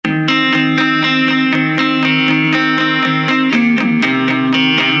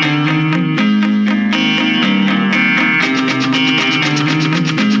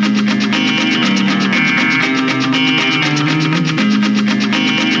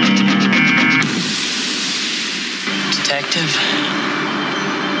detective.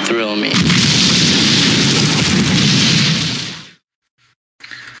 Thrill me.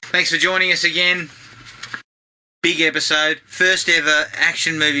 Thanks for joining us again. Big episode. First ever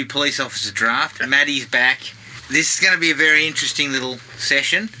action movie police officer draft. Maddie's back. This is going to be a very interesting little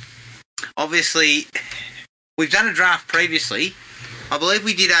session. Obviously, we've done a draft previously. I believe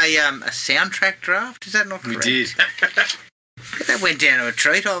we did a soundtrack draft. Is that not correct? We did. That went down to a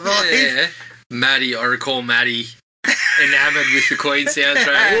treat, I believe. Yeah. Maddie, I recall Maddie enamoured with the Queen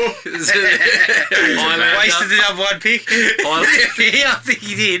soundtrack. Wasted the number one pick. Yeah, I think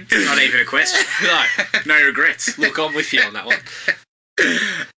he did. Not even a question. No regrets. Look, I'm with you on that one.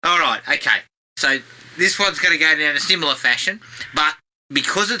 All right, okay. So this one's going to go down a similar fashion, but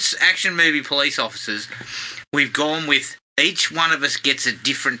because it's action movie police officers, we've gone with each one of us gets a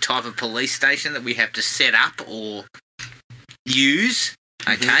different type of police station that we have to set up or use.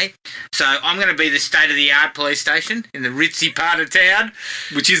 Okay, so I'm going to be the state-of-the-art police station in the ritzy part of town.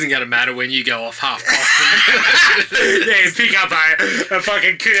 Which isn't going to matter when you go off half-cocked. Yeah, pick up a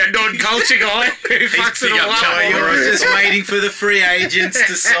fucking non-culture guy who fucks it all up. You're just waiting for the free agents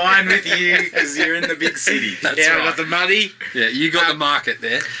to sign with you because you're in the big city. That's yeah, right. I got the money. Yeah, you got the market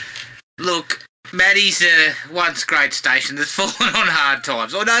there. Look, Maddie's once great station that's fallen on hard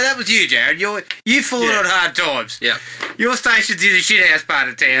times. Oh, no, that was you, Jared. You've fallen on hard times. Yeah. Your station's in the shithouse part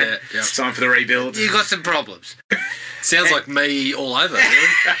of town. Yeah. It's time for the rebuild. You've got some problems. Sounds like me all over,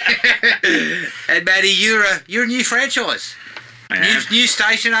 really. And Maddie, you're a new franchise. New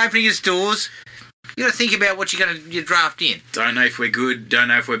station opening its doors. You got to think about what you're draft in. Don't know if we're good, don't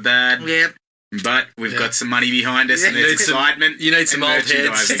know if we're bad. Yep. But we've got some money behind us and there's excitement. You need some old heads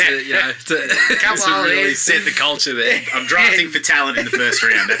to really set the culture there. I'm drafting for talent in the first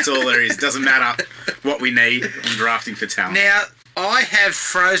round. That's all there is. Doesn't matter what we need. I'm drafting for talent. Now, I have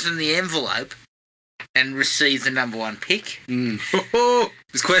frozen the envelope and received the number one pick.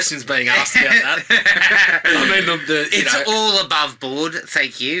 There's questions being asked about that. I mean, it's all above board.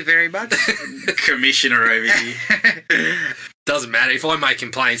 Thank you very much. Commissioner over here. Doesn't matter. If I make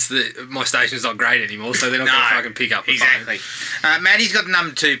complaints that my station's not great anymore, so they're not going to fucking pick up the phone. Maddie's got the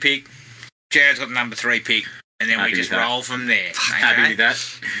number 2 pick. Jared's got the number 3 pick. And then we just roll from there. Okay? Happy with that.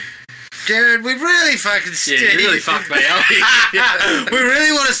 Jared, we really fucking you really fucked me up. We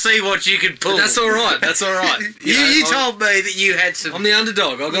really want to see what you can pull. But that's all right. That's all right. You told me that you had some. I'm the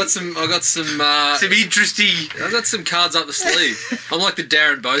underdog. I got some some interesting. I got some cards up the sleeve. I'm like the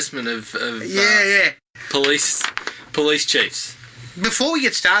Darren Boseman of police chiefs. Before we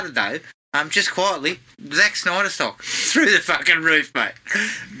get started though, just quietly, Zack Snyder stock through the fucking roof, mate.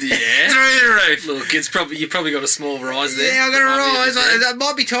 Yeah, through the roof. Look, you probably got a small rise there. Yeah, I got a rise. That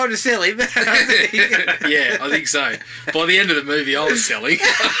might be time to sell him. Yeah, I think so. By the end of the movie, I was selling.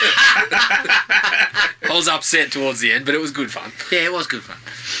 I was upset towards the end, but it was good fun. Yeah, it was good fun.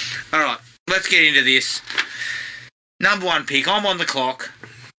 All right, let's get into this. Number 1 pick. I'm on the clock.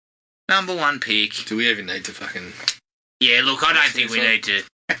 Number 1 pick. Do we even need to fucking... Yeah, look, I don't think we need to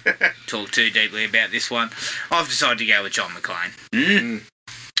talk too deeply about this one. I've decided to go with John McClane.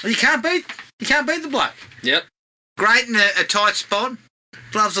 You can't beat the bloke. Yep. Great in a tight spot.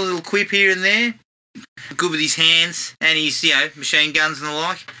 Loves a little quip here and there. Good with his hands and his, machine guns and the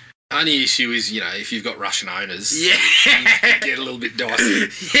like. Only issue is, if you've got Russian owners, yeah, you get a little bit dicey.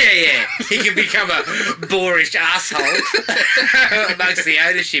 Yeah. He can become a boorish asshole amongst the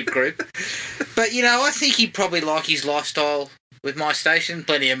ownership group. But, I think he'd probably like his lifestyle with my station.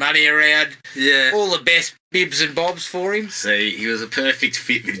 Plenty of money around. Yeah. All the best bibs and bobs for him. See, he was a perfect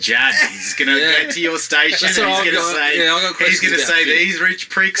fit with Judd. He's going to go to your station and he's going to say these rich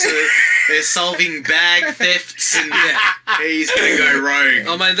pricks they're solving bag thefts and he's going to go rogue.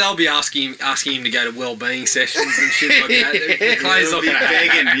 I mean, they'll be asking him to go to wellbeing sessions and shit like that.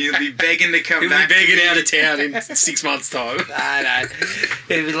 He'll be begging to come back. He'll be begging out of town in 6 months' time. No.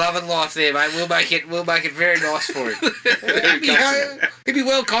 He'll be loving life there, mate. We'll make it very nice for him. He'll be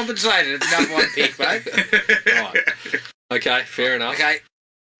well compensated. It's number 1 pick, mate. Right. Okay, fair enough. Okay.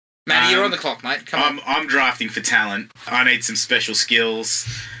 Matty, you're on the clock, mate. Come on. I'm drafting for talent. I need some special skills,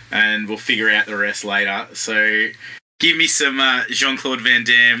 and we'll figure out the rest later. So give me some Jean-Claude Van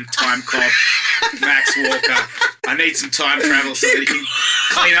Damme, Time Cop, Max Walker. I need some time travel so that he can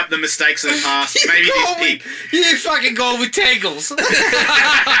clean up the mistakes of the past. Maybe this pig. You fucking gone with Tangles.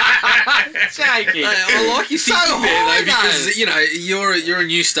 Shaky. I like your thinking there, though, because, you're a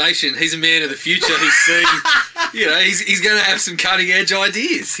new station. He's a man of the future who's seen You know, he's going to have some cutting edge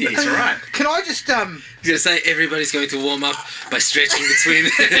ideas here. That's right. Can I just He's going to say everybody's going to warm up by stretching between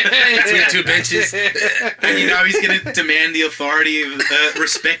two benches. And you know he's going to demand the authority of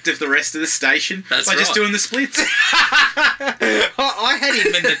respect of the rest of the station That's by just right. doing the splits. I had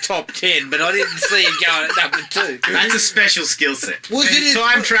him in the top 10, but I didn't see him going at number 2. That's a special skill set. Was it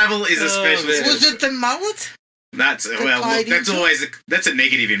Time travel is a special man. skill Was set. it the mullet? That's well. played Look, that's into always that's a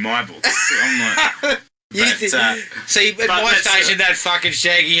negative in my books. I'm like, You But, think- see, at but my that's, station, that fucking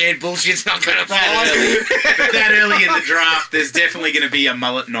shaggy head bullshit's not going to fly. that early in the draft, there's definitely going to be a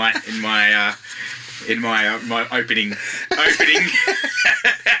mullet night in my my opening.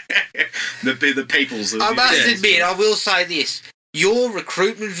 the people's. I must admit, I will say this. Your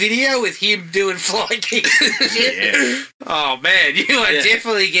recruitment video with him doing fly kicks and shit. Yeah. Oh, man, you are Yeah.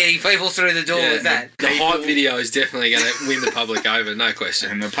 definitely getting people through the door Yeah, with that. The hype video is definitely going to win the public over, no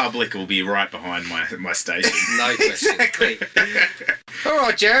question. And the public will be right behind my station. No question. Exactly. All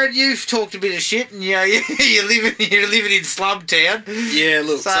right, Jared, you've talked a bit of shit, and you're living in slum town. Yeah,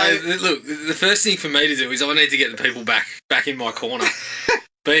 look. So- Look. The first thing for me to do is I need to get the people back in my corner.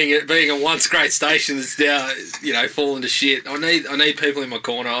 Being a once great station that's now fallen to shit. I need people in my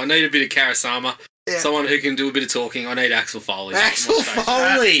corner. I need a bit of Karasama. Yeah. Someone who can do a bit of talking. I need Axel Foley. Axel My station.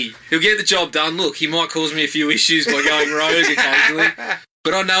 Foley. He'll get the job done. Look, he might cause me a few issues by going rogue occasionally,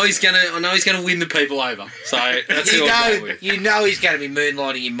 but I know he's gonna win the people over. So that's who I'm going with. You know he's going to be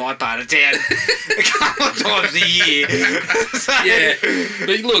moonlighting in my part of town a couple of times a year. So- Yeah,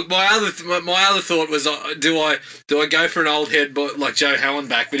 but look, my other thought was, do I go for an old head like Joe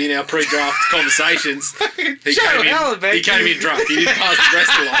Hallenbach? But in our pre-draft conversations, Joe Hallenbach. he came in drunk. He didn't pass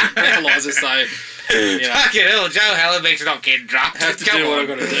the breathalyzer, so Fucking hell, Joe Hallenbeck's not getting drunk. have to Come do what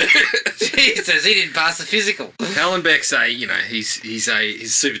on. I've got to do. Jesus, he didn't pass the physical. Hallenbeck's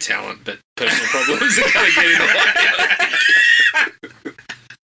he's super talent, but personal problems are going to get in the way.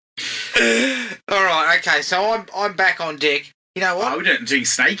 All right, okay, so I'm back on deck. You know Oh, what? we're not doing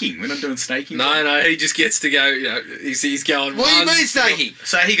snaking. We're not doing snaking. No, he just gets to go. He's going. What do you one- mean, Snakey?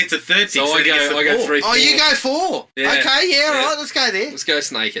 So he gets a third pick. So So I he gets the go. I go four. 3. Oh, you 4. go 4. Yeah. Okay, yeah, Yeah. right, let's go there. Let's go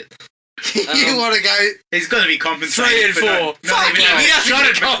snake it. You want to go He's got to be compensated. 3 and 4. for not Fuck even you, having he a doesn't shot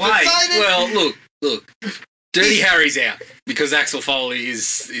get at McLean. compensated. Well, look. Dirty Harry's out because Axel Foley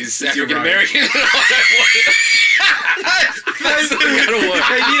is your African American. That's not going to work.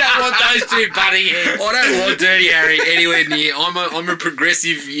 You don't want those two butting heads. I don't want Dirty Harry anywhere near. I'm a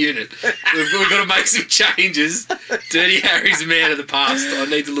progressive unit. We've got to make some changes. Dirty Harry's a man of the past. I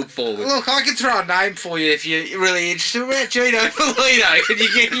need to look forward. Look, I can throw a name for you if you're really interested. What about Gino Polito? Can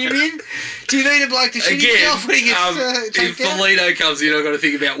you get him in? Do you need a bloke to shoot Again, himself when he gets if taken out? Polito comes in, I've got to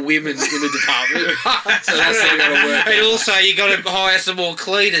think about women in the department. So that's not going to work. And also, you got to hire some more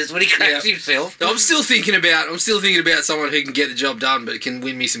cleaners when he cracks Yeah. himself. I'm still thinking about someone who can get the job done, but can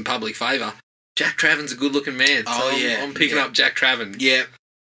win me some public favour. Jack Traven's a good-looking man. So Oh, yeah. I'm picking Yeah. up Jack Traven. Yeah,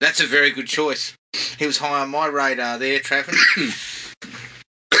 that's a very good choice. He was high on my radar there, Traven.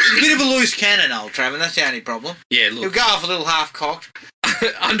 Bit of a loose cannon, old Traven. That's the only problem. Yeah, He'll look, go off a little half-cocked.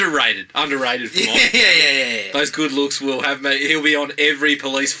 underrated for Yeah, mine. yeah. Those good looks will have me. He'll be on every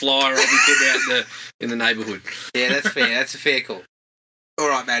police flyer I'll be putting out in the neighbourhood. Yeah, that's fair. That's a fair call. All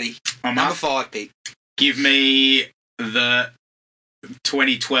right, Matty. I'm Number up. 5 pick. Give me the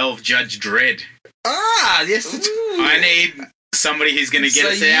 2012 Judge Dredd. Ah, yes. I need somebody who's going to get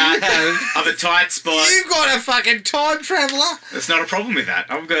So us you out have- of a tight spot. You've got a fucking time traveller. There's not a problem with that.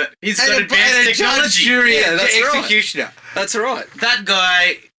 He's And got a advanced judge, technology. jury, Yeah, and that's right. executioner. That's right. That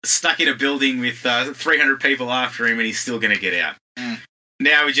guy stuck in a building with 300 people after him, and he's still going to get out. Mm.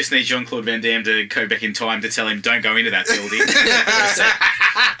 Now we just need Jean-Claude Van Damme to go back in time to tell him, don't go into that building.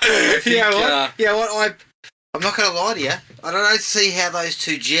 You know what? uh, You know what? I'm not going to lie to you. I don't see how those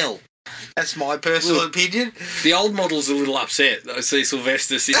two gel. That's my personal opinion. The old model's a little upset. I see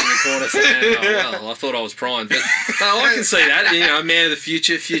Sylvester sitting in the corner saying, "Oh well, I thought I was primed." But no, I can see that. You know, man of the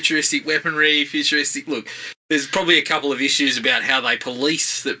future, futuristic weaponry, futuristic. Look, there's probably a couple of issues about how they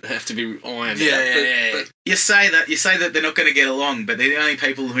police that have to be ironed out. But You say that they're not going to get along, but they're the only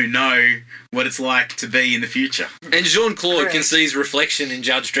people who know what it's like to be in the future. And Jean-Claude Correct. can see his reflection in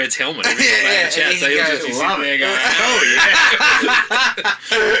Judge Dredd's helmet every time Yeah, they have a yeah, chat. and So he he'll goes, just be "Love sitting there going, Oh,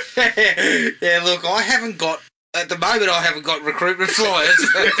 Yeah, look, I haven't got. At the moment, I haven't got recruitment flyers.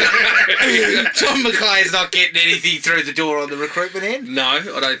 John McClane's not getting anything through the door on the recruitment end. "No,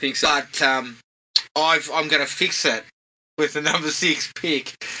 I don't think so." But I'm going to fix that with the number 6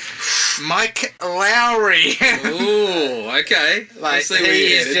 pick, Mike Lowry. Oh, okay. Like, Let's see where he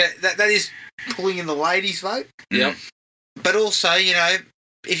you're is headed. that is pulling in the ladies' vote. Yep. But also, you know,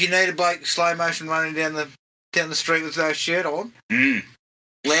 if you need a bloke slow motion running down the down the street with no shirt on, Mm.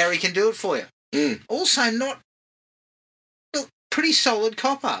 Lowry can do it for you. Mm. Also, look, pretty solid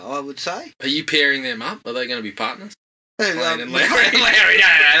copper, I would say. Are you pairing them up? Are they going to be partners? Larry, and Larry. Larry, no,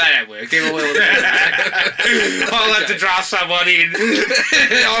 they don't work. They're well I'll have to draft someone in.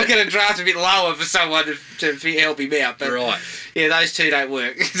 I'm going to draft a bit lower for someone to help him out. But Right. yeah, those two don't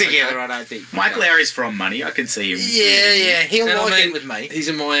work together, I don't think. Mike Lowry's from money. I can see him. Yeah, he'll And I like mean, it with me. He's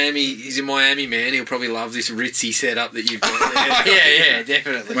a Miami man. He'll probably love this ritzy setup that you've got Oh, there. yeah,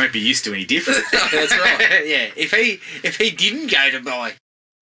 definitely. Won't be used to any different. That's right. Yeah, if he didn't go to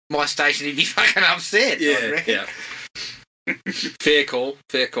my station, he'd be fucking upset. I Yeah, reckon. yeah. Fair call.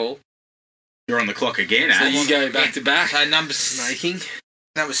 You're on the clock again, So Al. you go back to back. So number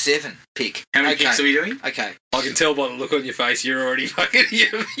 7 pick. How many Okay. picks are we doing? Okay. I can tell by the look on your face you're already fucking...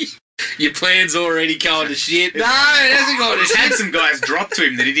 Your plan's already going to shit. No, it hasn't gone to He's had shit. some guys drop to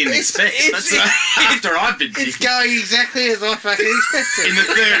him that he didn't expect. That's after I've been It's picked. going exactly as I fucking expected. In the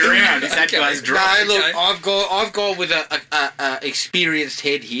third round, he's had Okay. guys drop. No, look, Okay. I've gone with a experienced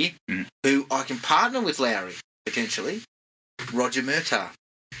head here, Mm. who I can partner with Lowry potentially. Roger Murtagh,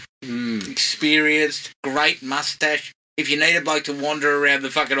 experienced, great mustache. If you need a bloke to wander around the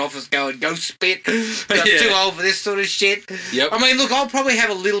fucking office going, go spit, I'm Yeah. too old for this sort of shit. Yep. I mean, look, I'll probably have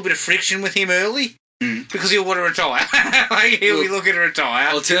a little bit of friction with him early because he'll want to retire. Like, he'll be looking to retire.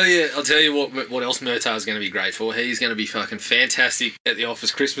 I'll tell you what else Murtagh's going to be great for. He's going to be fucking fantastic at the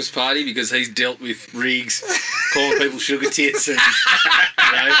office Christmas party because he's dealt with Riggs calling people sugar tits and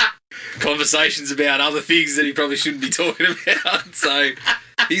conversations about other things that he probably shouldn't be talking about. So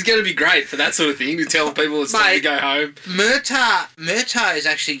he's going to be great for that sort of thing, to tell people it's time to go home. Murtagh is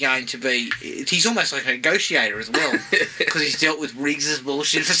actually going to be... He's almost like a negotiator as well because he's dealt with Riggs'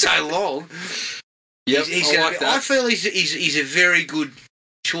 bullshit for so long. Yep, He's I gonna like be- I that. feel he's a very good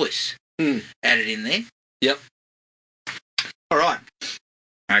choice. Added in there. Yep. All right.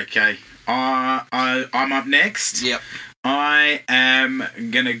 Okay. I'm up next. Yep. I am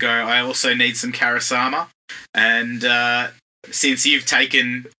going to go. I also need some Karasama. And since you've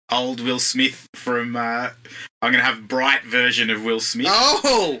taken old Will Smith from... I'm going to have a bright version of Will Smith.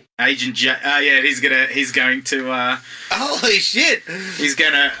 Oh! Agent J... yeah, he's going to... Holy shit! He's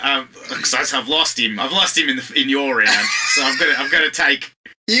going to... Because I've lost him. I've lost him in your round. So I've got to take...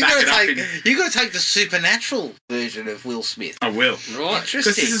 You back got it up to take the supernatural version of Will Smith. I will. Right. Because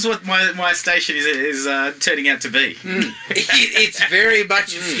Interesting. this is what my station is turning out to be. It's very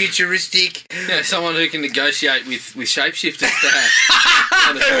much futuristic. Yeah, someone who can negotiate with shapeshifters.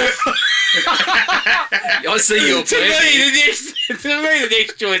 I see your To plan. me, the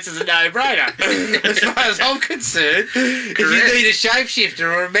next choice is a no-brainer. As far as I'm concerned, if you need a shapeshifter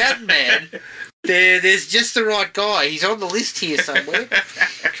or a mountain man, there's just the right guy. He's on the list here somewhere.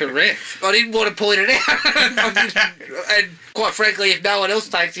 Correct. I didn't want to point it out. And quite frankly, if no one else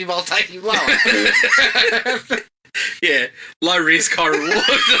takes him, I'll take him lower. Yeah, low risk, high reward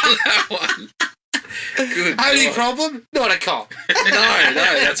on that one. Good. Only God. problem? Not a cop. No,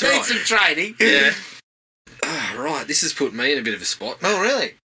 that's Need right. some training. Yeah. Ah, right, this has put me in a bit of a spot. Oh,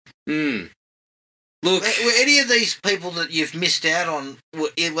 really? Look, Were any of these people that you've missed out on, were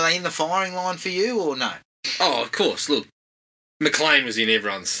they in the firing line for you or no? oh, of course, look. McLean was in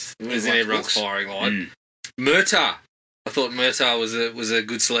everyone's books. firing line. Murtagh. I thought Murtagh was a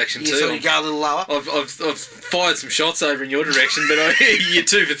good selection You too. thought you'd go a little lower? I've fired some shots over in your direction, but you're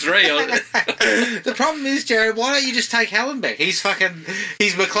 2 for 3. The problem is, Jared, why don't you just take Hallenbeck? He's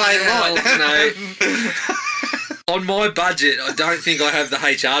McLean Well, light. On my budget, I don't think I have the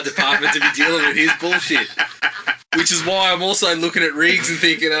HR department to be dealing with his bullshit. Which is why I'm also looking at Riggs and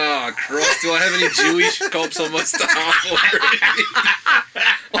thinking, oh, Christ, do I have any Jewish cops on my staff already?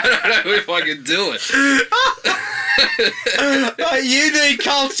 I don't know if I can do it. You need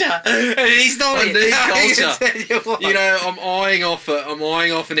culture, and he's not. I it. need culture. I can tell you what. You know, I'm eyeing off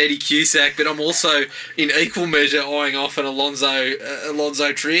an Eddie Cusack, but I'm also in equal measure eyeing off an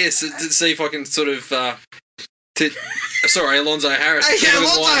Alonzo Trias to see if I can sort of Alonzo Harris. Hey,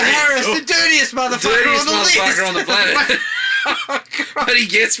 Alonzo Harris, the dirtiest motherfucker on the planet. But he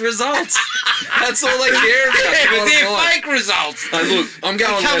gets results. That's all they care about. Yeah, but they're Bottom line. fake results. Hey, look, I'm They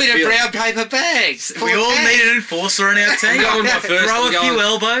going come left in a field. brown paper bags. We all need an enforcer on our team. I'm going my first. Throw I'm a few going-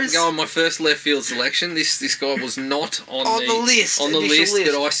 elbows. Going my first left field selection. This guy was not on the list. On the initial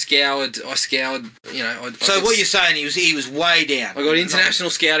list that I scoured. You know. So what you're saying? He was way down. I got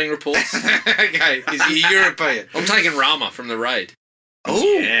international scouting reports. Okay, is he European? I'm taking Rama from the raid. Oh,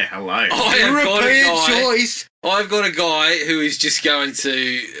 Yeah, hello. I have got a European guy. choice. I've got a guy who is just going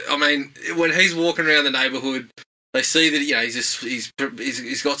to. I mean, when he's walking around the neighbourhood, they see that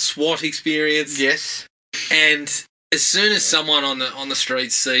he's got SWAT experience. Yes. And as soon as someone on the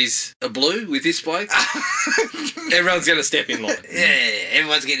street sees a blue with this bloke, everyone's going to step in line. Yeah,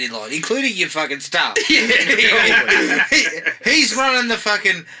 everyone's getting in line, including your fucking staff. Yeah. He's running the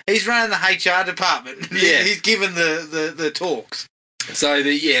HR department. Yeah. He's giving the talks. So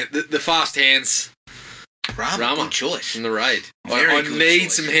the fast hands Rama, good choice. from the raid. Very I good need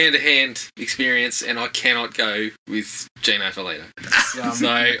choice. some hand-to-hand experience, and I cannot go with Gino Felino. So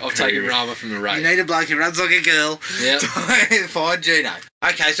I've taken Rama from the You raid. need a bloke who runs like a girl. Yeah. Find Gino.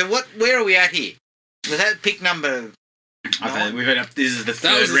 Okay, so where are we at here? Was that pick number? I think we've had this is the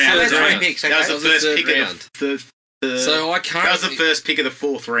That was third the round. third Three round. picks. That was Okay. the first third pick round. of the So I that was the currently first pick of the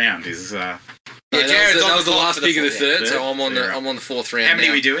fourth round. Is Yeah, Jared's on that the was the clock last for the pick of the fourth, third, yeah. so I'm on Yeah. the fourth round. how many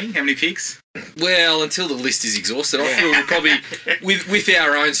now. are we doing? How many picks? Well, until the list is exhausted, I feel we'll probably with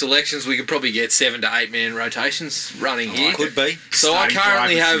our own selections we could probably get 7 to 8 man rotations running here. Could be. So I Starting five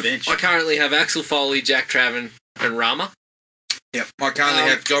currently with some have bench. Axel Foley, Jack Traven, and Rama. Yep. I currently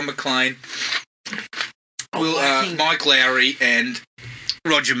have John McLean, Mike Lowry, and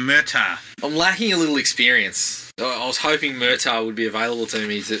Roger Murtagh. I'm lacking a little experience. I was hoping Murtagh would be available to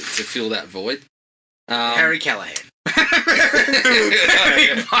me to fill that void. Harry Callahan.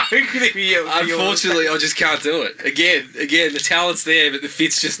 Unfortunately, I just can't do it. Again, the talent's there, but the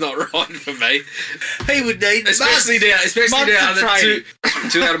fit's just not right for me. He would need Especially now months that of training.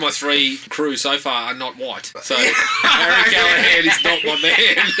 two out of my 3 crew so far are not white. So Harry Callahan is not my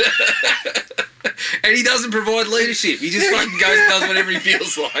man. And he doesn't provide leadership. He just fucking goes and does whatever he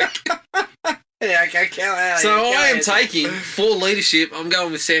feels like. Yeah, okay, Callahan. So I am Callahan. taking, for leadership, I'm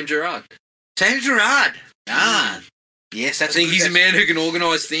going with Sam Gerrard. Sam Gerrard. Yes, I that's think good. he's a man who can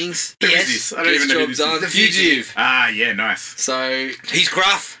organise things. Who is Yes. this? I don't Gets even know who jobs this done. The is. Fugitive. Ah, yeah, nice. So He's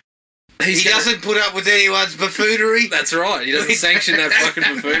gruff. He gonna- doesn't put up with anyone's buffoonery. That's right. He doesn't sanction that fucking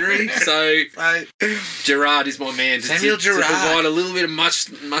buffoonery. So So, Gerrard is my man to Samuel Gerrard. provide a little bit of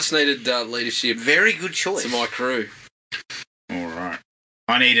much needed leadership very good choice. to my crew. All right.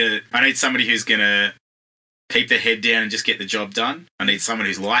 I need somebody who's gonna keep their head down and just get the job done. I need someone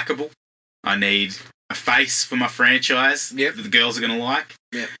who's likable. I need a face for my franchise Yep. that the girls are gonna like.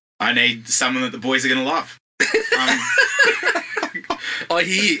 Yep. I need someone that the boys are gonna love. I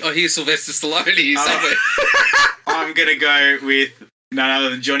hear Sylvester Stallone here somewhere. I'm gonna go with none other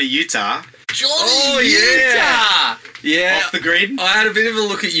than Johnny Utah Johnny Oh, Utah. Yeah, off the grid. I had a bit of a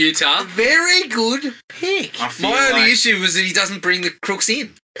look at Utah. Very good pick. I feel My only like issue was that he doesn't bring the crooks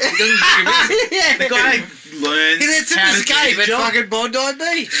in. He doesn't bring them in. Yeah. the guy learns He lets him how to do escape the at job. fucking Bondi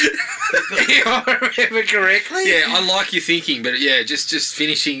Beach. If I remember correctly. Yeah, I like your thinking, but yeah, just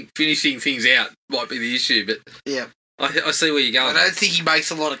finishing things out might be the issue. But Yeah. I see where you're I going. don't think he makes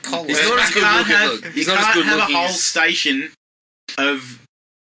a lot of collars. He's not as You good can't looking. have- Look, you he's not as can't good have looking a whole as- station of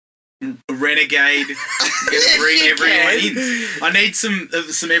renegade bring you everyone can. in. I need some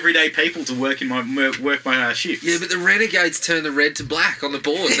everyday people to work in my shifts. Yeah, but the Renegades turn the red to black on the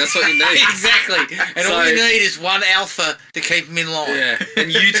board. That's what you need. Exactly. And all So- you need is one alpha to keep him in line. Yeah,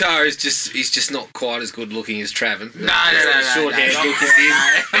 and Utah is just not quite as good looking as Traven. No. Short hair, not look is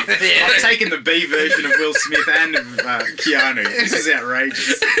quite, no. Yeah. I've taken the B version of Will Smith and of Keanu. This is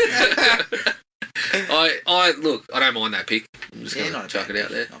outrageous. I look. I don't mind that pick. I'm just Yeah, gonna not chuck bad. it out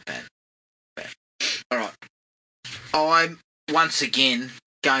there. Not bad. All right. I'm once again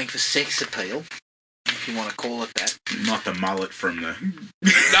going for sex appeal, if you want to call it that. Not the mullet from the No,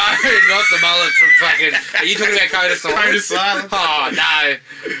 not the mullet from fucking. Are you talking about Coda Silence? Coda Silence. Oh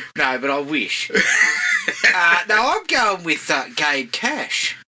no, but I wish. No, I'm going with Gabe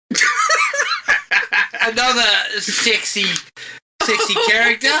Cash. Another sexy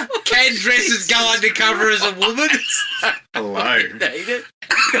character. Can dresses go undercover as a woman. hello. Need it.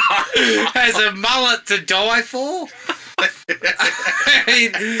 Has a mullet to die for. I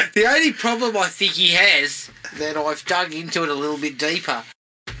mean, the only problem I think he has, that I've dug into it a little bit deeper,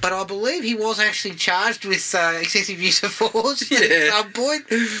 but I believe he was actually charged with excessive use of force at some point.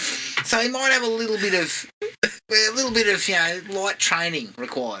 So he might have a little bit of light training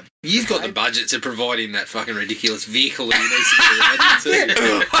required. You've got the budget to provide him that fucking ridiculous vehicle that he needs to get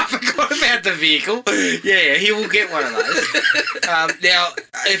around to. I forgot about the vehicle. Yeah, he will get one of those. Now,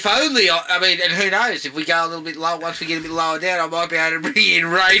 if only, I mean, and who knows, if we go a little bit low, once we get a bit lower down, I might be able to bring in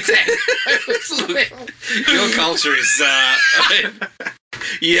Ray Your culture is.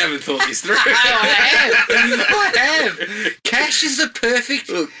 You haven't thought this through. I have. Cash is the perfect.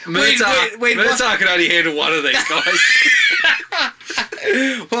 Look, Murtagh can only handle one of these guys.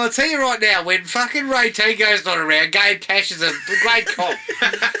 Well, I'll tell you right now, when fucking Ray Tango's not around, Gabe Cash is a great cop.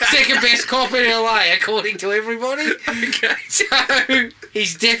 Second best cop in LA, according to everybody. Okay. So,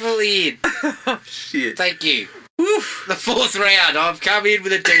 he's definitely in. Oh, shit. Thank you. Woof. The fourth round. I've come in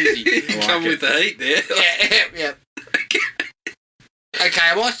with a doozy. You come with the heat there. Yeah. Okay,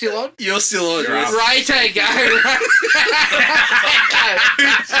 am I still on? You're still on. You're up. Ray, take go.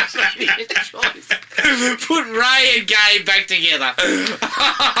 Put Ray and Gabe back together.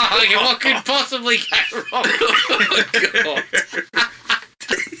 Okay, what could possibly go wrong? Oh, God.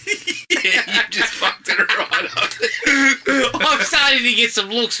 Yeah, you just fucked it right up. I'm starting to get some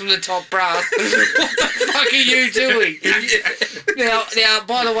looks from the top brass. What the fuck are you doing? Now,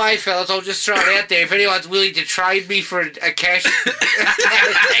 by the way, fellas, I'll just throw it out there. If anyone's willing to trade me for a cash,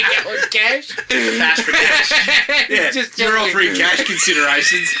 cash for cash. Yeah, Just you're joking. offering cash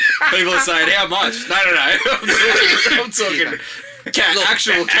considerations. People are saying, how much? No. I'm talking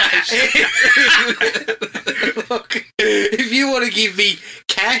actual cash. Look, if you want to give me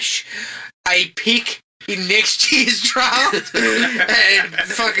cash, a pick in next year's draft, and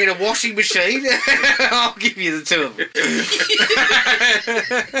fucking a washing machine, I'll give you the two of them.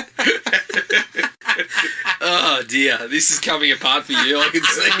 Oh dear, this is coming apart for you. I can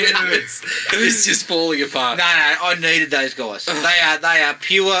see it. It's just falling apart. No, I needed those guys. They are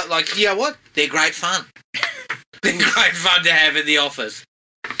pure. Like, you know what? They're great fun. They're great fun to have in the office.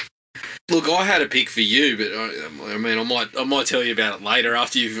 Look, I had a pick for you, but I mean, I might tell you about it later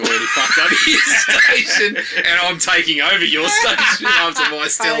after you've already fucked up your station, and I'm taking over your station after my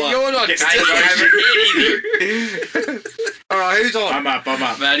stellar. You're not taking over anything. All right, who's on? I'm up.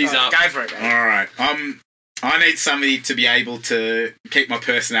 Maddie's up. Go for it, mate. All right. I need somebody to be able to keep my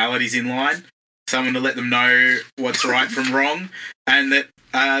personalities in line. Someone to let them know what's right from wrong, and that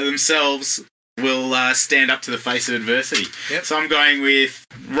themselves will stand up to the face of adversity. Yep. So I'm going with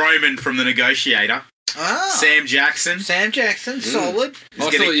Roman from The Negotiator. Ah, Sam Jackson. Sam Jackson, solid. I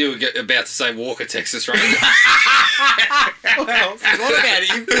thought you were about to say Walker, Texas Ranger. Well, forgot about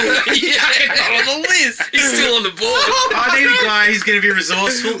him. He's not on the list. He's still on the board. I need a guy who's going to be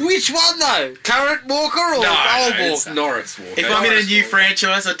resourceful. Which one though? Current Walker or old it's Walker? Norris Walker. If I'm in a new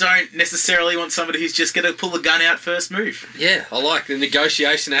franchise, I don't necessarily want somebody who's just going to pull the gun out first move. Yeah, I like the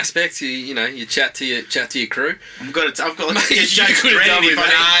negotiation aspect. You chat to your crew. I've got Mate, Jake you could have Dredd done in. with If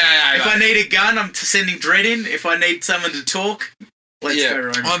that. I need a gun, I'm sending Dredd in. If I need someone to talk, let's Yeah. go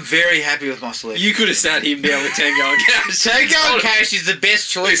Roman. I'm very happy with my selection. You could have sat him down with Tango and Cash. Tango and Cash is the best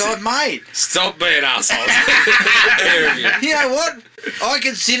choice Listen. I've made. Stop being assholes. Fair of you. You know what? I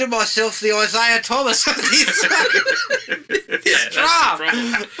consider myself the Isaiah Thomas of this draft.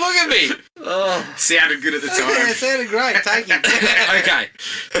 Look at me. Oh. Sounded good at the Yeah, time. it sounded great. Take it.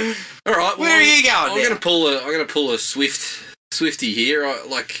 Okay. All right. Where are you going I'm now? going to pull a Swifty here.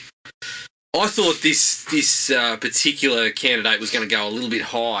 I thought this particular candidate was going to go a little bit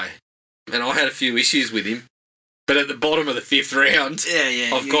high, and I had a few issues with him. But at the bottom of the fifth round,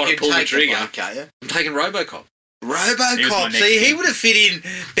 Yeah. I've you got to can pull the take trigger. bloke, can't you? I'm taking RoboCop. He was my RoboCop. next See, he pick. would have fit in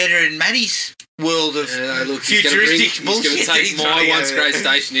better in Matty's world of Look, futuristic he's bullshit. going to that take he's my running once over great there.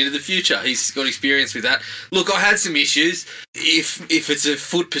 station into the future. He's got experience with that. Look, I had some issues. If it's a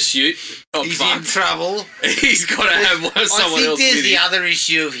foot pursuit, I'm He's in fucked. trouble. He's got to have I someone think else there's with the him. other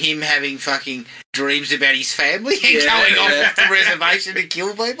issue of him having fucking dreams about his family and Yeah, going yeah. off the reservation to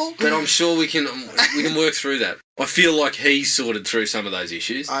kill people. But I'm sure we can work through that. I feel like he's sorted through some of those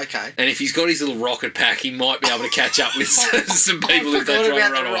issues. Okay. And if he's got his little rocket pack, he might be able to catch up with some people if they Forgot try about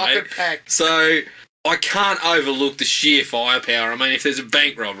to run the away. rocket pack. So I can't overlook the sheer firepower. I mean, if there's a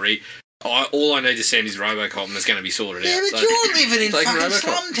bank robbery, all I need to send is RoboCop and it's going to be sorted Yeah, out. but So, you're living in taking fucking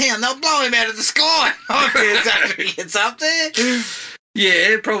RoboCop. Slumtown. They'll blow him out of the sky. It's up there.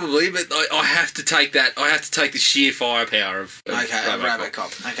 Yeah, probably, but I have to take that. I have to take the sheer firepower of RoboCop.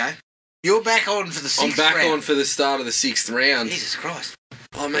 RoboCop. Okay. You're back on for the I'm sixth back round. on for the start of the sixth round. Jesus Christ.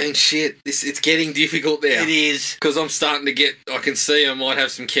 I mean, shit, it's getting difficult now. It is. Because I'm starting to I can see I might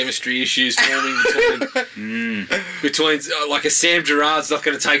have some chemistry issues forming between like a Sam Gerard's not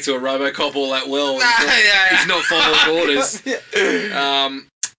going to take to a RoboCop all that well. He's not following orders.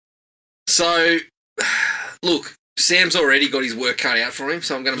 So, look, Sam's already got his work cut out for him,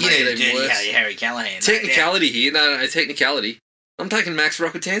 so I'm going to make it even worse. Harry Callahan. Technicality here. No, technicality. I'm taking Max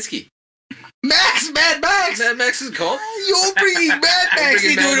Rockatansky. Max, Mad Max. Mad Max is a cop. You're bringing Mad Max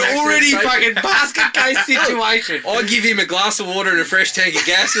bringing into Mad Max an to already the table. fucking basket case situation. I give him a glass of water and a fresh tank of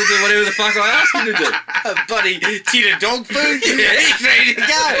gas. He'll do whatever the fuck I ask him to do. Buddy, tin of dog food. Yeah. He's ready to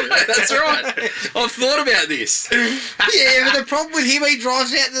go. That's right. I've thought about this. Yeah, but the problem with him, he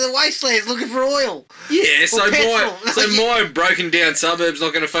drives out to the wastelands looking for oil. Yeah, so petrol. my broken down suburb's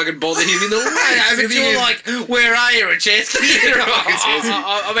not going to fucking bother him in the least. I know, but you're like, where are you, Racheski? Rockatansky.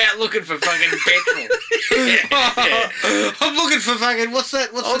 I'm out looking for fucking fucking petrol. I'm looking for fucking what's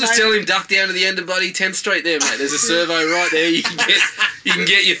that? What's I'll the just name? tell him duck down to the end of bloody 10th Street there, mate. There's a servo right there. You can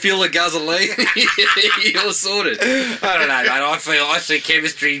get your fill of gasoline. You're sorted. I don't know, mate. I see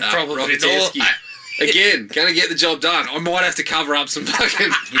chemistry problems with all. Rogatowski. Again, gonna get the job done. I might have to cover up some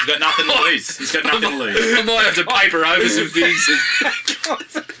fucking. He's got nothing to lose. He's got nothing to lose. I might have to paper over some things.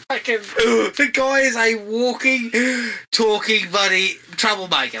 The guy is a walking, talking, buddy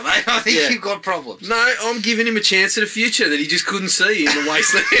troublemaker, mate. I think Yeah. you've got problems. No, I'm giving him a chance at a future that he just couldn't see in the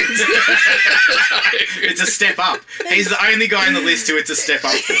wastelands. It's a step up. He's the only guy on the list who it's a step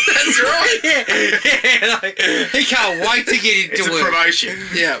up for. That's right. Yeah, like, he can't wait to get into It's a work. promotion.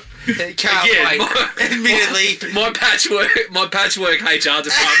 Yeah. He can't Again, wait. Admittedly, my patchwork HR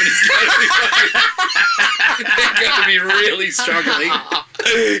department is going to be they're going to be really struggling.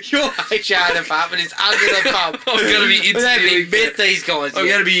 your HR department is under the pump. I'm going to be But they haven't interviewing. even met these guys I'm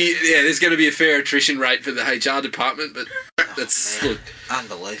yet. going to be there's going to be a fair attrition rate for the HR department, but that's look.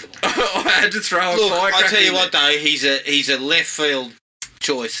 Unbelievable. I had to throw a Look, firecracker I tell you in what there. though, he's a left field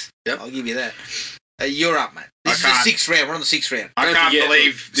choice. Yep. I'll give you that. You're up, mate. This is I the can't- 6th round. We're on the 6th round. I Don't can't forget,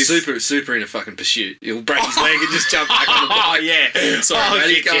 believe look, this. super in a fucking pursuit. He'll break his leg and just jump back on the bike. Oh yeah. Sorry,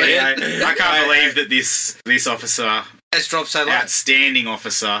 Matty, shit, go yeah, ahead. mate. I can't believe that this officer, Let's drop so low. outstanding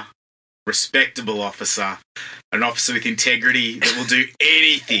officer, respectable officer, an officer with integrity that will do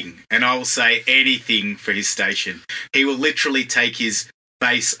anything, and I will say anything for his station. He will literally take his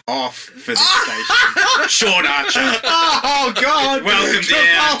face off for this station. Sean Archer, Oh God! welcome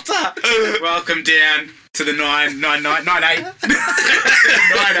down. Travolta. Welcome down to the 998.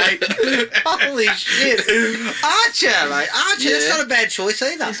 98. Holy shit! Archer, mate. Archer. That's Yeah. not a bad choice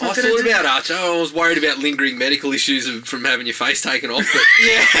either. I thought about Archer. I was worried about lingering medical issues from having your face taken off, but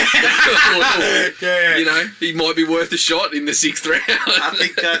Yeah. Yeah. you know, he might be worth a shot in the 6th round.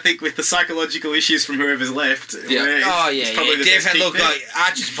 I think with the psychological issues from whoever's left, Yeah. it's Oh yeah, probably the best definitely. pick Look, there. like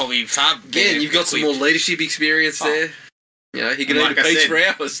Archer's probably far. Again, you've got some more leadership experience there. You know, he can Like eat a I peach said, for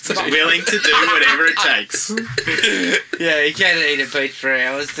hours. Too. willing to do whatever it takes. Yeah, he can eat a peach for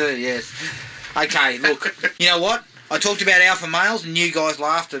hours too. Yes. Okay, look. You know what? I talked about alpha males, and you guys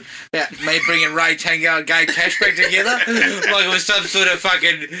laughed about me bringing Ray Tango and Gabe Cash back together, like it was some sort of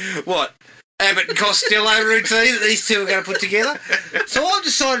fucking what Abbott and Costello routine that these two are going to put together. So I've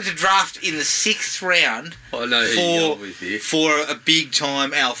decided to draft in the 6th round I know who you're going with here. for a big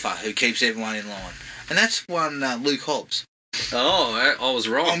time alpha who keeps everyone in line, and that's one Luke Hobbs. Oh, I was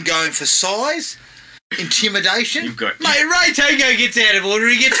wrong. I'm going for size, intimidation. You've got- Mate, Ray Tango gets out of order,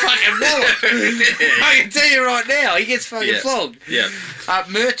 he gets fucking walloped. I can tell you right now, he gets fucking Yeah. flogged. Yeah.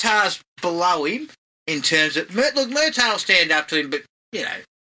 Murtaugh's below him in terms of Murtaugh will stand up to him, but you know,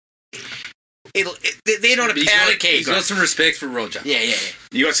 they're not a powder keg. He's got some respect for Roger. Yeah.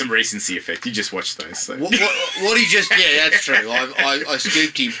 You got some recency effect. You just watched those. So. What he just that's true. I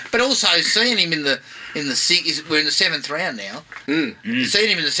scooped him, but also seeing him in the we're in the 7th round now. Seeing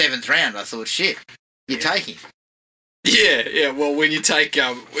him in the 7th round, I thought, shit, you take him. Yeah. Well, when you take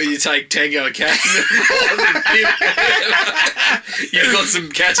Tango and Cash, you've got some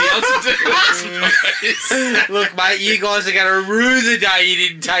catching up to do. Look, mate, you guys are going to rue the day you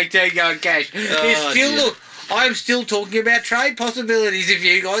didn't take Tango and Cash. dear. Look, I'm still talking about trade possibilities if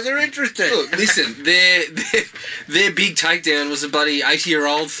you guys are interested. Look, listen, their big takedown was a bloody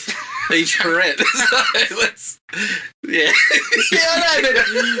 80-year-old each Perrette. So let's, yeah. Yeah, I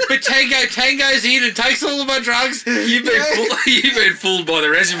know, but Tango's in and takes all of my drugs. You've been fooled by the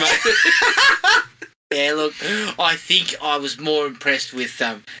resume. Yeah, look, I think I was more impressed with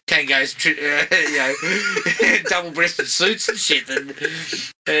Tango's double-breasted suits and shit than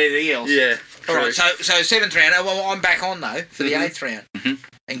anything else. Yeah. All right, so 7th round. Well, I'm back on though for the 8th round,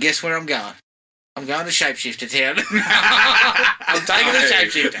 and guess where I'm going? I'm going to Shapeshifter Town. I'm taking the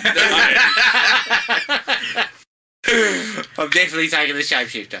Shapeshifter. I'm definitely taking the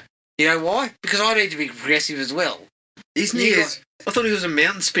Shapeshifter. You know why? Because I need to be progressive as well. Isn't You he? got- I thought he was a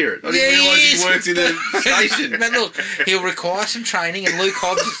mountain spirit. I Yeah, didn't realise he he is. worked in a station. But look, he'll require some training, and Luke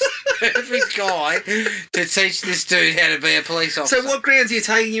Hobbs is the perfect guy to teach this dude how to be a police officer. So what grounds are you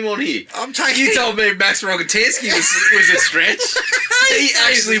taking him on here? I'm taking. You told me Max Rogatansky was a stretch. He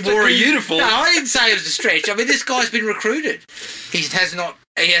actually wore a uniform. No, I didn't say it was a stretch. I mean, this guy's been recruited. He has not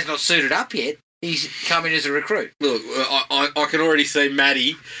suited up yet. He's come in as a recruit. Look, I can already see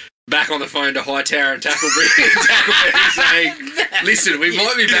Matty back on the phone to Hightower and Tackleberry saying, "Listen, we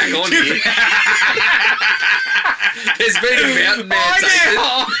might be back on here. There's been a mountain man taken.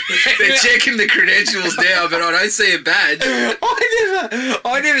 They're checking the credentials now, but I don't see a badge."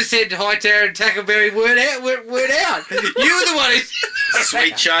 I never said Hightower and Tackleberry word out. You were the one who.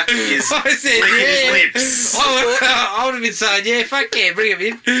 Sweet Chuck is I said, licking yeah. his lips. I would have been saying, yeah, fuck yeah, bring him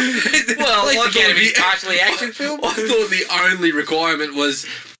in. Well, At least I the Academy's thought partially action film. I thought the only requirement was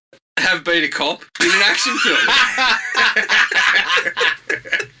have been a cop in an action film.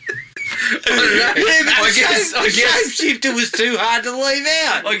 I don't know. Yeah, but I guess Shapeshifter was too hard to leave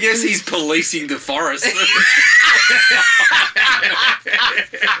out. I guess he's policing the forest.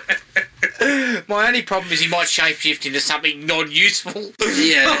 My only problem is he might shapeshift into something non-useful.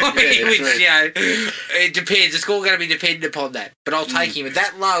 Yeah, Which, true. you know, it depends. It's all going to be dependent upon that. But I'll take him at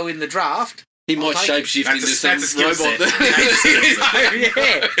that low in the draft. He might I'll take shapeshift That's a- into some that's a skill robot. set.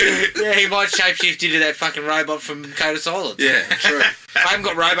 Yeah, he might shapeshift into that fucking robot from Code of Silence. Yeah, true. I haven't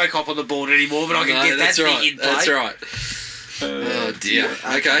got RoboCop on the board anymore, but I can get that that's thing right. in play. That's right. Oh dear.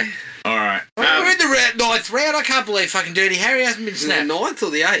 Okay. All right. We're in the ninth round. I can't believe fucking Dirty Harry hasn't been Is it the snapped. 9th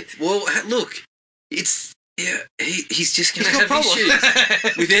or the 8th? Well, look, it's he's just going He's to got have issues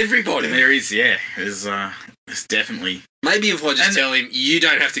problems. with everybody. There is, there's definitely. Maybe if I just And- tell him you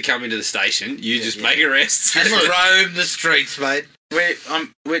don't have to come into the station, you just make arrests. Just look- roam the streets, mate. We're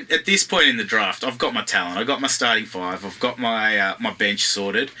at this point in the draft. I've got my talent. I've got my starting five. I've got my my bench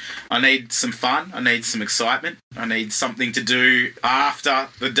sorted. I need some fun. I need some excitement. I need something to do after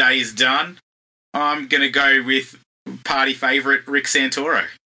the day is done. I'm gonna go with party favourite Rick Santoro.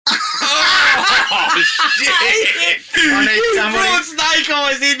 Oh shit! I need somebody. Brought Snake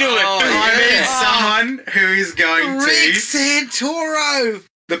Eyes into it. Oh, I yeah. need someone who is going Rick to. Santoro.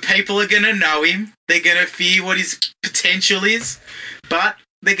 The people are going to know him. They're going to fear what his potential is, but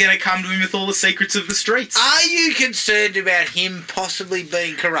they're going to come to him with all the secrets of the streets. Are you concerned about him possibly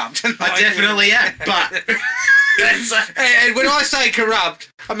being corrupt? I definitely am, but that's And when I say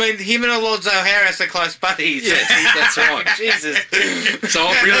corrupt, I mean him and Alonzo Harris are close buddies. Yes, that's right. Jesus. So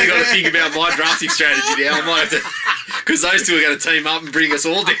I've really got to think about my drafting strategy now. I might have to, because those two are going to team up and bring us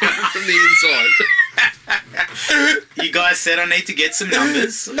all down from the inside. you guys said I need to get some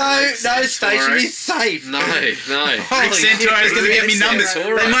numbers. No station is safe. No. Rick Holy Santoro is going to get me Rick numbers.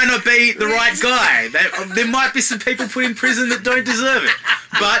 Santoro. They might not be the right guy. There might be some people put in prison that don't deserve it.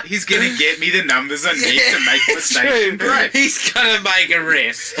 But he's going to get me the numbers I need to make my station great. He's gonna make a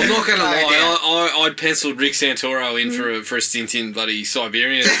rest. I'm not going to No doubt. lie. I'd penciled Rick Santoro in for a stint in bloody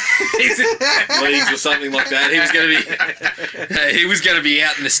Siberian leagues or something like that. He was going to be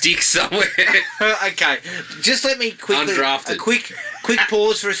out in the sticks somewhere. Okay, just let me quickly Undrafted. a quick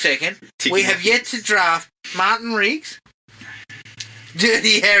pause for a second. Ticking We have off. yet to draft Martin Riggs,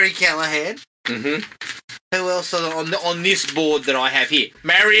 Dirty Harry Callahan. Mm-hmm. Who else on this board that I have here?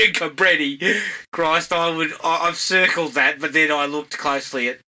 Marion Cabretti. Christ, I've circled that, but then I looked closely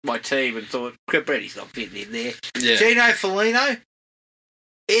at my team and thought Cabretti's not fitting in there. Yeah. Gino Felino,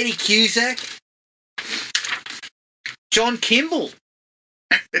 Eddie Cusack, John Kimball.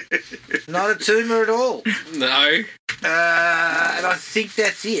 Not a tumour at all. No. And I think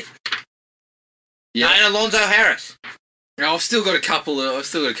that's it. Yeah. And Alonzo Harris. I've still got a couple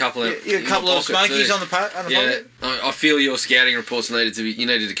of. You're a couple of smokies on the Yeah, pocket. I feel your scouting reports needed to be. You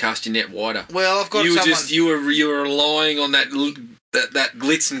needed to cast your net wider. Well, I've got You were someone. you were relying on that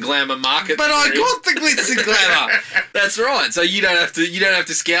glitz and glamour market. But I got the glitz and glamour. That's right. So you don't have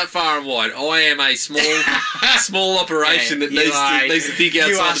to scout far and wide. I am a small operation that You are- needs to think outside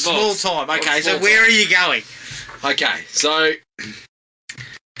You are the small box. time. Okay, I'm so small where time. are you going? Okay, so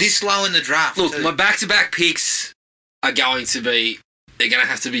This low in the draft. look, too. my back-to-back picks are going to be. They're going to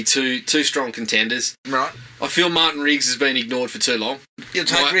have to be two strong contenders. Right. I feel Martin Riggs has been ignored for too long. You'll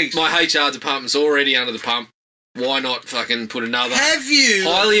take Riggs. My HR department's already under the pump. Why not fucking put another Have you?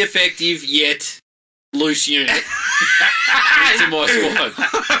 highly effective yet loose unit into my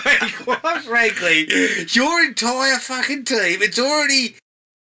squad? Quite frankly, your entire fucking team, it's already...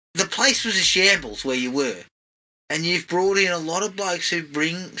 The place was a shambles where you were. And you've brought in a lot of blokes who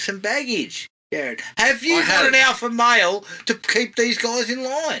bring some baggage, Jared. Have you I got have. an alpha male to keep these guys in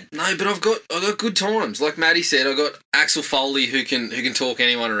line? No, but I've got good times. Like Maddie said, I got Axel Foley who can talk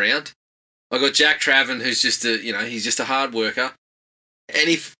anyone around. I got Jack Traven who's just he's just a hard worker. And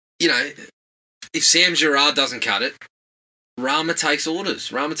if Sam Gerard doesn't cut it, Rama takes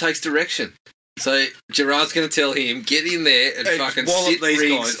orders. Rama takes direction. So Gerard's going to tell him, get in there and fucking wallop sit these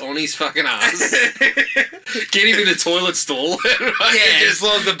Riggs guys. on his fucking ass. Get him in the toilet stall. Yeah, as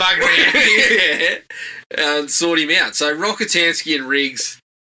long as the bug around. yeah, and sort him out. So Rokotansky and Riggs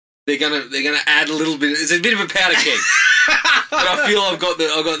they're gonna add a little bit. It's a bit of a powder keg, but I feel I've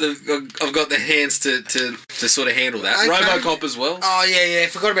got the hands to sort of handle that. Okay. RoboCop as well. Oh yeah.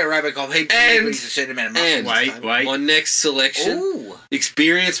 Forgot about RoboCop. He brings a certain amount of muscle. And Wait. my next selection: Ooh.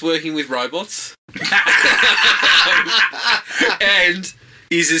 experience working with robots, and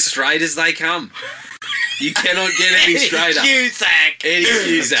is as straight as they come. You cannot get any straighter. Cusack. Eddie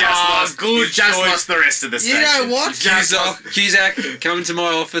Cusack. You've just lost the rest of the You station. know what? Cusack, come into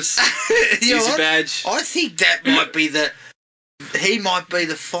my office. You know Here's your what? badge. I think that might be he might be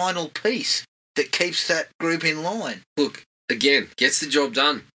the final piece that keeps that group in line. Look, again, gets the job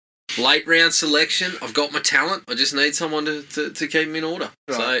done. Late round selection. I've got my talent. I just need someone to keep him in order.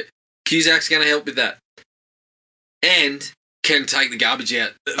 Right. So Cusack's going to help with that. And can take the garbage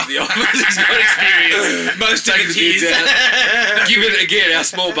out of the office. He's got experience. Most of Take the the bins kids. out. Given again our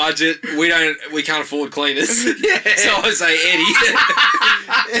small budget, we can't afford cleaners. Yeah. So I say, Eddie,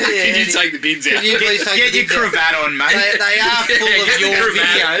 can you take the bins out? Can you please take Get the your bins out? cravat on, mate. They are full Yeah, of get the your cravat.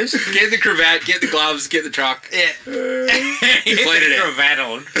 videos. Get the cravat, get the gloves, get the truck. Yeah. Clean it out. cravat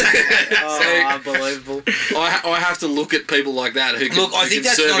on. Oh, unbelievable. I have to look at people like that who can. Look, I who think can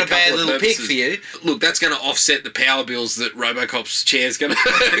that's serve not a bad couple of little pick purposes. for you. Look, that's going to offset the power bills that RoboCop's chair's going to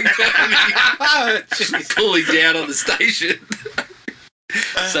be pulling down on the station.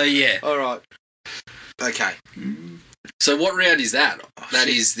 So yeah. All right. Okay. So what round is that? That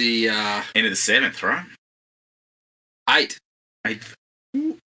is the End of the 7th, right? 8. 8th.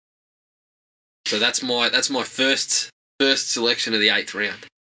 So that's my first selection of the 8th round.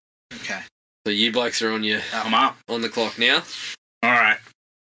 Okay. So you blokes are on I'm up. the clock now. All right.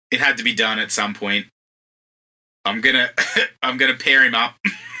 It had to be done at some point. I'm gonna pair him up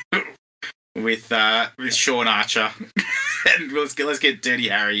with Sean Archer, and let's get Dirty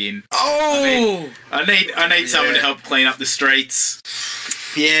Harry in. Oh. I need someone to help clean up the streets.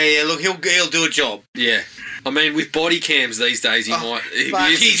 Yeah. Look, he'll do a job. Yeah. I mean, with body cams these days, he might. But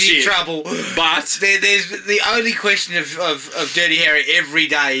He's he's in shit. trouble. But There's the only question of Dirty Harry every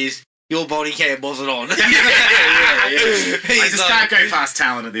day is your body cam wasn't on. yeah. I He's just can't go past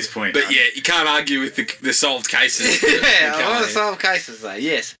talent at this point. But man. yeah, you can't argue with the solved cases. Yeah, You I want can't. to solve cases though.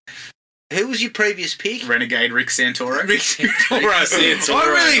 Yes. Who was your previous pick? Renegade Rick Santoro. Rick Santoro. Santoro. I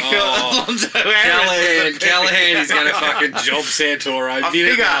really Oh. felt Alonso Harris. Callahan is going to fucking job Santoro.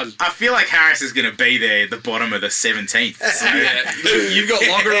 I feel like Harris is going to be there at the bottom of the 17th. So. Yeah. You've got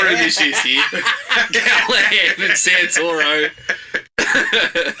locker room issues here. Callahan and Santoro.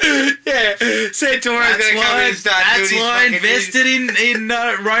 Yeah, Santoro's going to come in and start doing his fucking invested in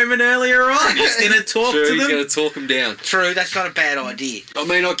Roman earlier on. He's going to talk Sure, to he's them. going to talk him down. True, that's not a bad idea. I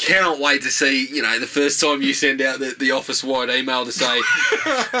mean, I cannot wait to see, the first time you send out the office-wide email to say,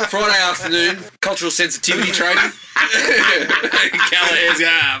 Friday afternoon, cultural sensitivity training. Callahan's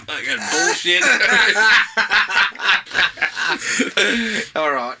going, fucking bullshit.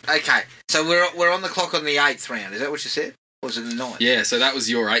 All right, okay. So we're on the clock on the 8th round. Is that what you said? Or was it the 9th? Yeah, so that was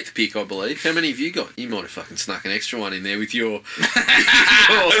your 8th pick, I believe. How many have you got? You might have fucking snuck an extra one in there with your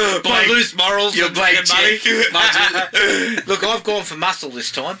My loose morals. Your and blank money. check. Budget. Look, I've gone for muscle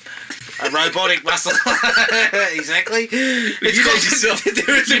this time. A robotic muscle. Exactly. You need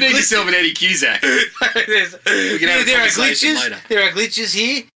yourself an Eddie Cusack. There can have a are conversation glitches. later. There are glitches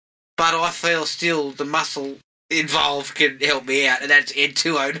here, but I feel still the muscle involved can help me out, and that's Ed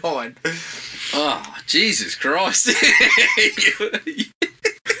 209. Oh, Jesus Christ.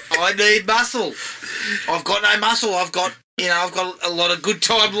 I need muscle. I've got no muscle. I've got a lot of good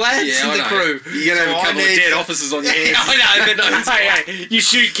time lads in the crew. You're going to have a couple of dead officers on your hands. I know, but hey, you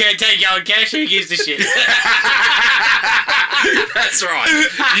shoot can't take your own cash. Who gives a shit? That's right.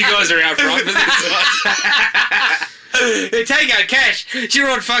 You guys are out front for this one. Tango Cash, you're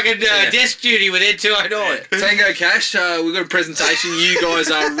on fucking desk duty with Ed 209. Tango Cash, we've got a presentation. You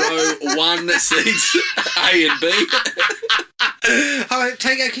guys are row 1 seats A and B. Oh,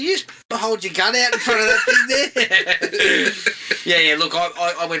 Tango, can you just hold your gun out in front of that thing there? Yeah, look,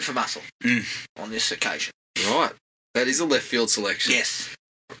 I went for muscle on this occasion. Right. That is a left field selection. Yes.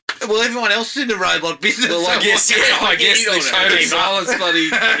 Well, everyone else is in the robot business. Well, I guess the total silence bloody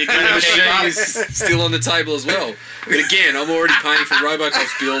machine is is. still on the table as well. But again, I'm already paying for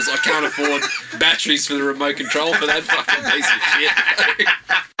RoboCop's bills. I can't afford batteries for the remote control for that fucking piece of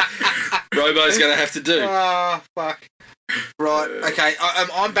shit. Robo's going to have to do. Oh, fuck. Right, okay.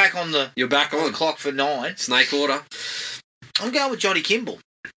 I'm back on the You're back on. clock for 9. Snake order. I'm going with Johnny Kimball.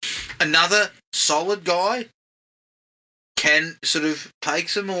 Another solid guy. Can sort of take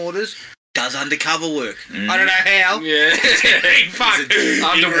some orders. does undercover work. I don't know how. Yeah. Fuck.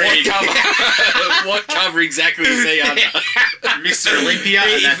 Under what Agreed. cover? What cover exactly is he under? Mr. Olympia,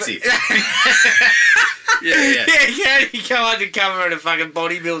 and that's it. Yeah. Yeah, he can only go undercover in a fucking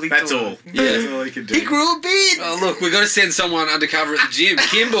bodybuilding That's tournament. all. Yeah. That's all he can do. He grew a beard. Oh, look, we've got to send someone undercover at the gym.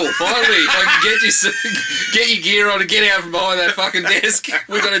 Kimball, finally, if I can get your gear on and get out from behind that fucking desk,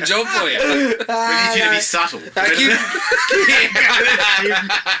 we've got a job for you. We need you to be subtle.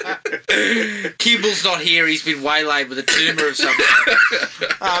 Kimball's not here. He's been waylaid with a tumour of some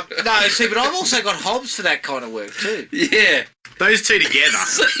kind. No, see, but I've also got Hobbs for that kind of work too. Yeah. Those two together.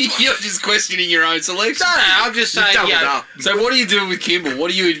 So you're just questioning your own selection. No, I'm just saying. Doubled Yeah, up. So what are you doing with Kimball?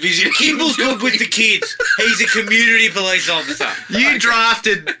 What do you envision? Kimball's good with the kids. He's a community police officer. You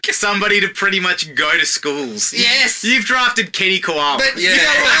drafted somebody to pretty much go to schools. Yes. You've drafted Kenny Koala. But Yeah, you know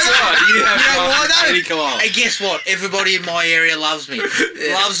what? that's right. You have You know what, though? Eddie Koala. Hey, guess what? Everybody in my area loves me.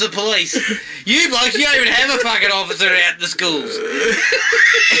 Loves the police. You blokes, you don't even have a fucking officer out in the schools.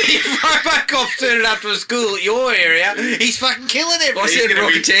 If Robocop's turning up to a school at your area, he's fucking killing I everything. said gonna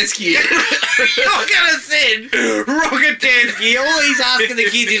be- Rockatansky. I'm gonna send Rockatansky. All he's asking the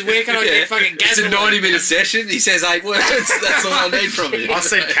kids is where can I get fucking gas? It's a 90-minute session. He says 8 words. That's all I need from you. I'll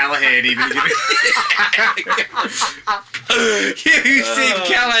send Callahan in. You said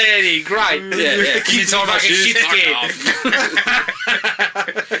Callahan in. Great. Yeah. The kids are fucking shit scared.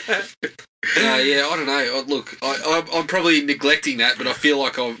 Yeah, I don't know. Look, I'm probably neglecting that, but I feel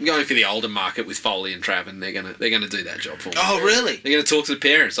like I'm going for the older market with Foley and Trav, and they're gonna do that job for me. Oh, really? They're gonna talk to the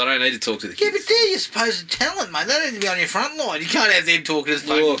parents. I don't need to talk to the Yeah, kids. but they're your supposed talent, mate. They don't need to be on your front line. You can't have them talking to the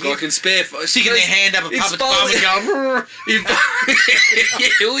fucking Look, I kids. can spare. Sticking their hand up a It's puppet's bum and going,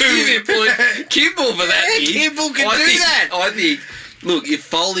 You've employed Kimball for that. Yeah, Ian. Kimball can I do think- that. I think. Look, if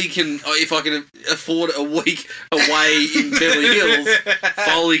Foley can, if I can afford a week away in Beverly Hills,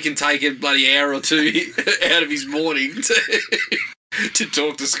 Foley can take a bloody hour or two out of his morning to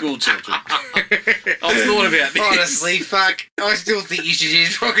talk to school children. I've thought about this. honestly, fuck. I still think you should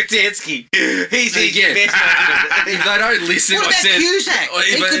use Rockatansky. He's the Again, best option. if they don't listen, What I about said, Cusack? Oh,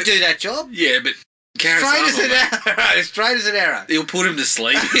 He but- could do that job. yeah, but Karis Straight as Arnold, an mate, arrow. Straight as an arrow. he'll put him to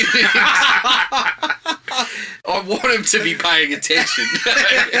sleep. I want him to be paying attention.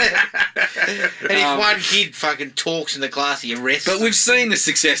 And if one kid fucking talks in the class, he arrests But them. we've seen the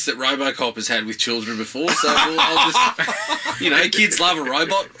success that Robocop has had with children before, so I'll just, kids love a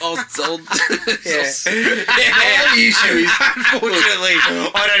robot. I'll Yeah. The only issue is, Unfortunately,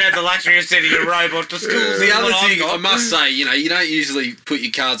 I don't have the luxury of sending a robot to school. the other thing I must say, you don't usually put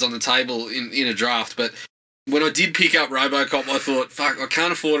your cards on the table in a draft, but when I did pick up Robocop, I thought, fuck, I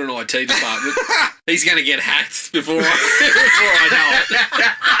can't afford an IT department. He's going to get hacked before I know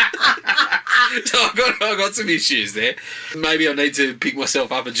it. So I got some issues there. Maybe I need to pick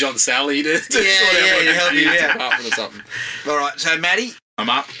myself up a John Sally to sort out to help you IT out. department or something. All right, so Matty. I'm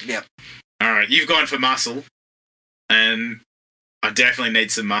up. Yep. All right, you've gone for muscle, and I definitely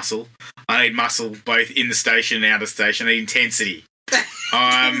need some muscle. I need muscle both in the station and out of station. I need intensity.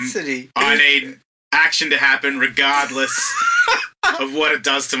 I need action to happen regardless of what it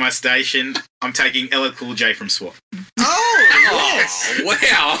does to my station. I'm taking LL Cool J from SWAT. Oh, yes. Oh,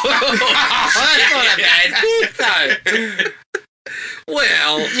 wow. That's not a bad pick, though.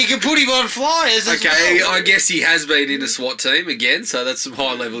 Well, You can put him on flyers as okay, well. I guess he has been in a SWAT team again, so that's some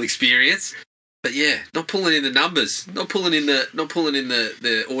high level experience. But yeah, not pulling in the numbers, not pulling in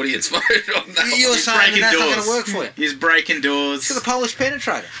the audience vote on that. You're one. saying breaking that's not doors. going to work for you. He's breaking doors. It's got a Polish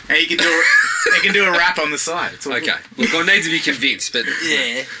penetrator. And he can do a rap on the side. It's all Okay, look, I need to be convinced, but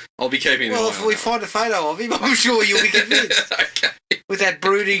Yeah. I'll be keeping an Well, eye if on we that find a photo of him, I'm sure you'll be convinced. Okay. With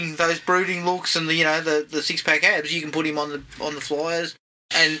those brooding looks and the 6-pack abs, you can put him on the flyers,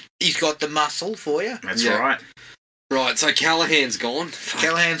 and he's got the muscle for you. That's Yeah. right. Right, so Callahan's gone. Fuck.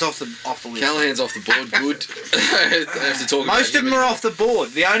 Callahan's off the list. Callahan's off the board. Good. I have to talk Most about of them are off the board.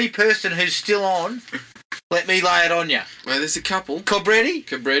 The only person who's still on, let me lay it on you. Well, there's a couple. Cobretti,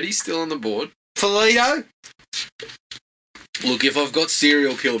 Cabretti's still on the board. Felito. Look, if I've got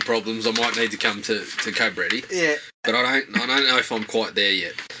serial killer problems, I might need to come to Cabretti, Yeah. but I don't know if I'm quite there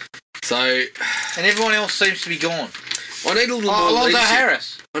yet. So And everyone else seems to be gone. I need a little more Alonzo leadership.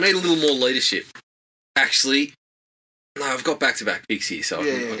 Harris. I need a little more leadership. Actually, no, I've got back-to-back picks here, so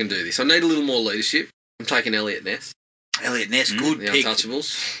I can do this. I need a little more leadership. I'm taking Elliot Ness, Elliot Ness, good the pick.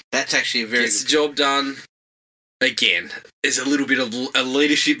 Untouchables. That's actually a very Gets the good job done. Again, there's a little bit of a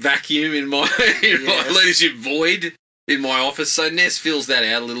leadership vacuum in my my leadership void in my office, so Ness fills that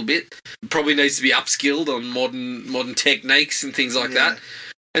out a little bit. Probably needs to be upskilled on modern techniques and things like that.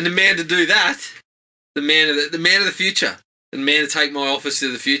 And the man to do that, the man of the future, and man to take my office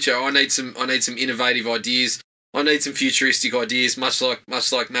to the future. I need some innovative ideas. I need some futuristic ideas, much like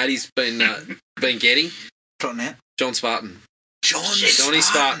Matty's been getting. Trotting out. John Spartan. Johnny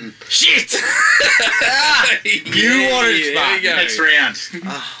Spartan. Shit! You wanted Spartan. Next round.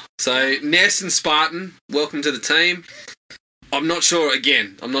 So, Ness and Spartan, welcome to the team. I'm not sure I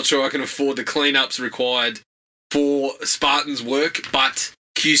can afford the cleanups required for Spartan's work, but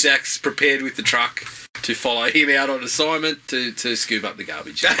Cusack's prepared with the truck to follow him out on assignment to scoop up the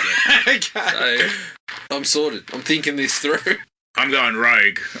garbage. Okay. So, I'm sorted. I'm thinking this through. I'm going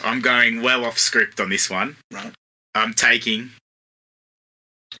rogue. I'm going well off script on this one. Right. I'm taking,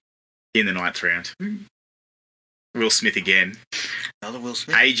 in the 9th round, Will Smith again. Another Will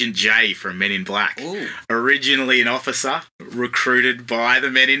Smith. Agent J from Men in Black. Ooh. Originally an officer, recruited by the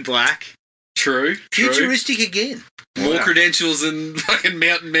Men in Black. True. Futuristic again. More Wow. credentials than fucking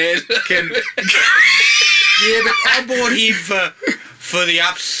Mountain Man. Can Yeah, but I bought him for the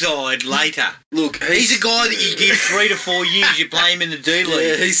upside later. Look, He's a guy that you give 3 to 4 years, you play him in the D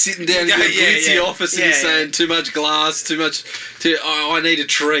League. Yeah, he's sitting down in the glitzy office and he's saying too much glass, I need a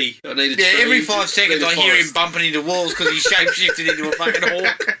tree. I need a tree. Yeah, every 5 seconds Need a I hear him forest. bumping into walls because he's shapeshifted into a fucking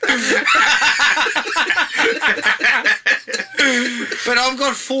hawk. But I've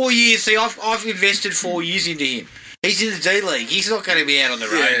got 4 years. See, I've invested 4 years into him. He's in the D League. He's not going to be out on the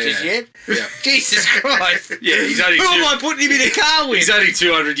road just yet. Yeah. Jesus Christ. Yeah, he's only Who am I putting him in a car with? He's only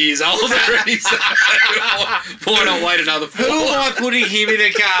 200 years old already, so why not wait another 4? Who am I putting him in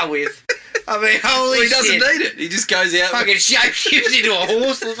a car with? I mean, holy Well, he doesn't shit. need it. He just goes out. Fucking shapeshifts into a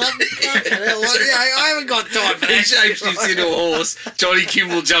horse or something. Fucking hell, I haven't got time for He that. shapeshifts into a horse. Johnny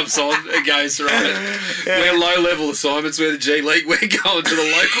Kimball jumps on and goes, right, we're low-level assignments. We're the G League. We're going to the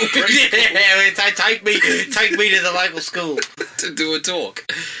local preschool Yeah, take me to the local school. to do a talk.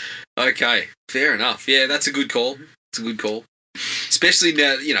 Okay, fair enough. Yeah, that's a good call. It's a good call. Especially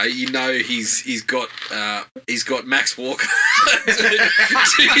now, he's got Max Walker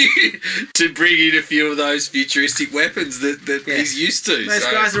to bring in a few of those futuristic weapons that he's used to. those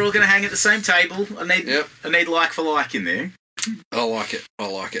guys are all going to hang at the same table. I need like for like in there. I like it.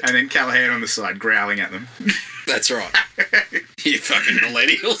 And then Callahan on the side growling at them. That's right. You fucking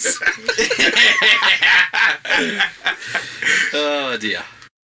millennials. Oh dear.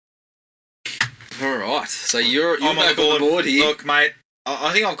 All right. So you're I'm back on the board here. Look, mate,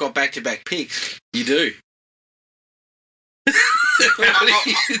 I think I've got back-to-back picks. You do. I'm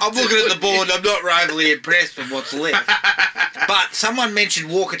looking at the board and I'm not overly impressed with what's left. But someone mentioned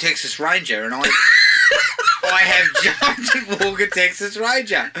Walker Texas Ranger and I have jumped at Walker Texas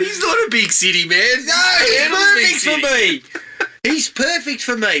Ranger. He's not a big city man. No, he's perfect for me. He's perfect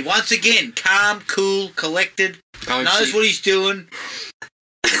for me. Once again, calm, cool, collected, knows what he's doing.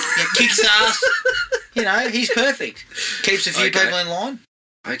 Yeah, kicks ass. He's perfect. Keeps a few people in line.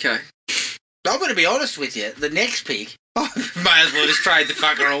 Okay. I'm going to be honest with you. The next pick, I may as well just trade the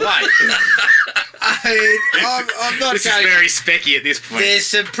fucker away. I'm not This is going. very specky at this point. There's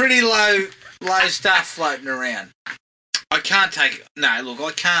some pretty low stuff floating around. I can't take. No, look,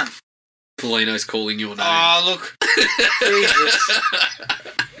 I can't. Polino's calling your name. Oh, look. Jesus.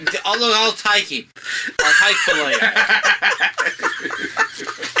 I'll take him. I'll take Polino.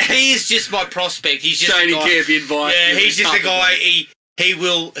 He is just my prospect. He's just Training a guy. camp invite. Yeah, he's just a guy.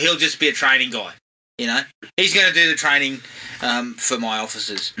 He'll just be a training guy. He's going to do the training for my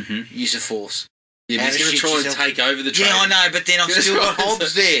officers. Use of force. Yeah, but he's going to Shit try and yourself. take over the Yeah, training. I know, but then I've still got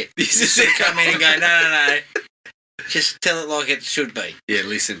Hobbs there. This He's is going to come in and go, no. Just tell it like it should be. Yeah,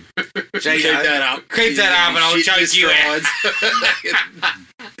 listen. So, Keep that up. Keep that up and I'll Shit choke you out.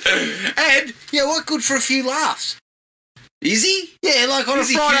 strides. And, what good for a few laughs. Is he? Yeah, like on Is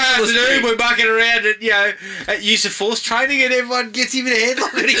a he Friday fearless, afternoon, mate? we're bucking around at use of force training and everyone gets him in the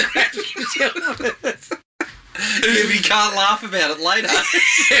headlock and he grabs himself. Yeah, but he can't laugh about it later.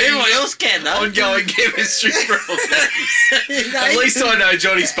 Everyone else can, though. Ongoing chemistry problems. At least I know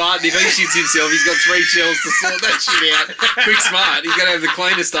Johnny Spartan, if he shits himself, he's got 3 shells to sort that shit out. Quick smart. He's going to have the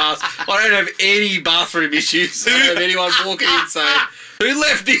cleanest ass. I don't have any bathroom issues. I don't have anyone walking in saying, who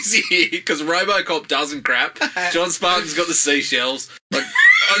left this here? Because Robocop doesn't crap. John Spartan's got the seashells. Like,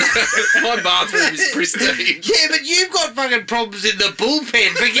 my bathroom is pristine. Yeah, but you've got fucking problems in the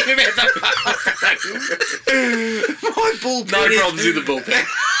bullpen. Forget about the bathroom. My bullpen. No problems in the bullpen.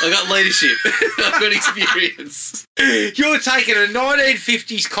 I've got leadership. I've got experience. You're taking a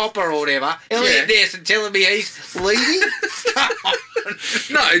 1950s copper or whatever, Elliot Ness, and telling me he's leading? Come on.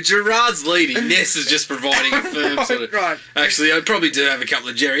 No, Gerard's leading. Ness is just providing a firm sort of... Right. Actually, I probably do have a couple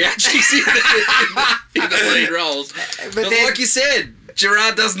of geriatrics in the lead roles. But then- like you said,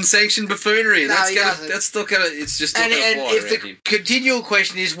 Gerard doesn't sanction buffoonery. No, he doesn't. That's not gonna. It's just not And gonna fly if around the him. continual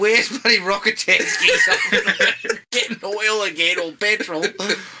question is, where's bloody Rokitansky getting oil again or petrol?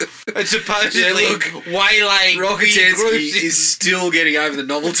 And supposedly waylaying weird Rokitansky groups. is still getting over the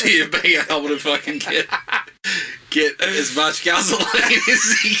novelty of being able to fucking get as much gasoline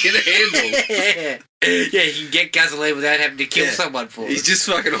as he can handle. Yeah, he can get gasoline without having to kill Yeah. someone for He's it. just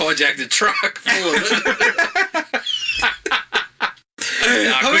fucking hijacked a truck full of it.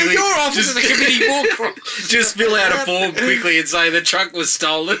 I mean, your office is committing more crimes. Just fill out a form quickly and say the truck was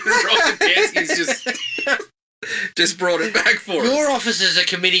stolen. Rokitansky's just brought it back for us. Your officers are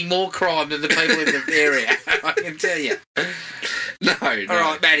committing more crime than the people in the area. I can tell you. No. All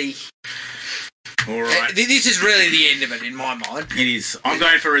right, Matty. All right. This is really the end of it in my mind. It is. I'm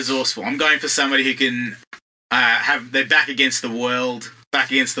going for resourceful. I'm going for somebody who can have their back against the world,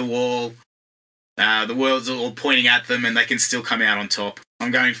 back against the wall. The world's all pointing at them, and they can still come out on top. I'm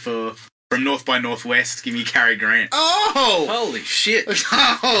going for from North by Northwest. Give me Cary Grant. Oh! Holy shit.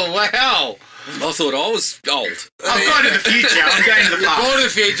 Oh, wow. I thought I was old. I'm going to the future. I'm going to the You're past. born in the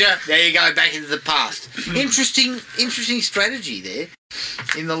future. There you go, back into the past. Interesting strategy there.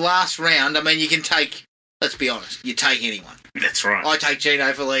 In the last round, I mean, you can take. Let's be honest. You take anyone. That's right. I take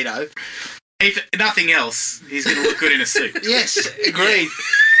Gino Filito. If nothing else, he's going to look good in a suit. Yes, agreed.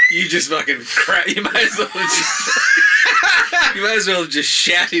 You just fucking crap. You may as well have just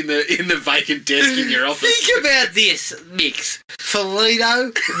shat in the vacant desk in your office. Think about this mix: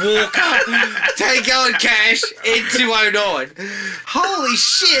 Filito, Walker, Tango and Cash, Ed 209. Holy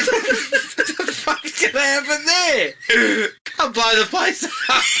shit! What the fuck's gonna happen there? I'll blow the place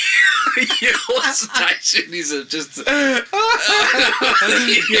up. Your station is just. Yeah,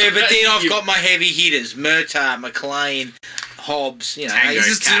 but then I've got my heavy hitters: Murtagh, McLean, Hobbs. You know, Tango This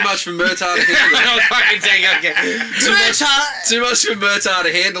is too Cash. much for Murtagh to handle. I was fucking Tango. Too much for Murtagh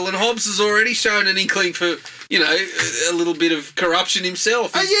to handle, and Hobbs has already shown an inkling for, a little bit of corruption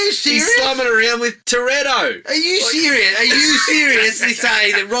himself. Are you serious? He's slumming around with Toretto. Are you serious? Are you seriously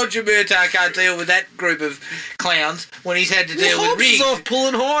saying that Roger Murtagh can't deal with that group of clowns when he's had to deal with Hobbs is Riggs? off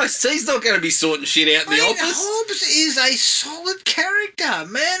pulling heists. He's not going to be sorting shit out in the office. Hobbs is a solid character,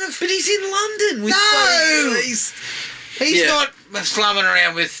 man. But he's in London with No! he's He's Yeah. not slumming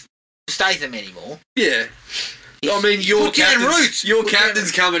around with Statham anymore. yeah. I mean, your put down captain's, roots. your Put down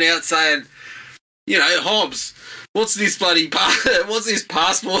captain's coming out saying, Hobbs, what's this bloody what's this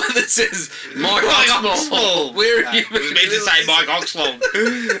passport that says Mike Oxford? Where are you? It was meant to say Mike Oxford.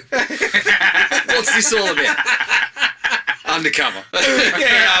 What's this all about? Undercover.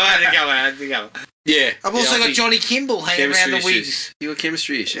 Yeah, I'm undercover. Yeah. I've also I got think Johnny Kimball hanging around the chemistry wigs. issues. You got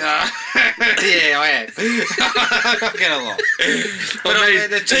chemistry issues. Yeah, I have. I'm not gonna lie. But I mean,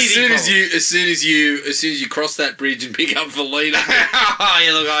 the as TV soon as problem. you cross that bridge and pick up Felina, Oh,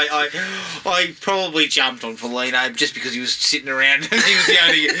 yeah, look, I probably jumped on Foligno just because he was sitting around. He was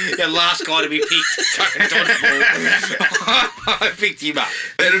the last guy to be picked. Fucking dodgeball. I picked him up.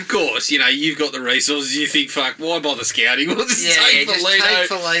 and of course, you've got the resources. You think, fuck, why bother scouting? We'll just take just Felino, take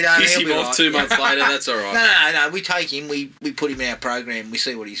Foligno. piss he'll him be off right. 2 months later. That's all right. No. We take him. We put him in our program. We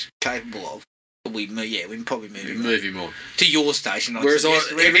see what he's capable of. We can probably move him Move him on. to your station. I'd Whereas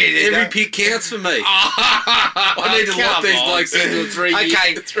suggest. every pick counts for me. I need to lock these blokes into a 3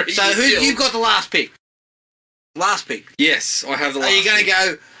 Okay, three so you've got the last pick. Last pick. Yes, I have the Are last you going to pick.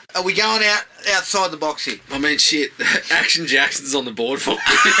 go? Are we going outside the box here? I mean, shit. Action Jackson's on the board for me.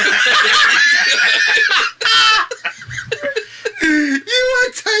 You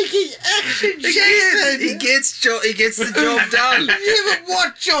are taking Action Jackson. He gets the job done. Yeah, but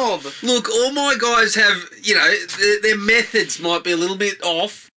what job? Look, all my guys have, their methods might be a little bit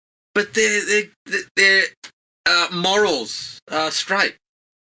off, but their morals are straight.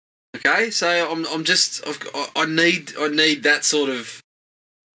 Okay, so I need that sort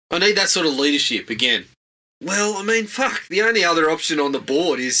of leadership again. Well, I mean, fuck. The only other option on the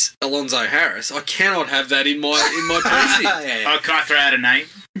board is Alonzo Harris. I cannot have that in my precinct. Yeah. Can I throw out a name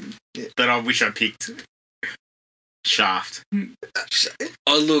that I wish I picked? Shaft. I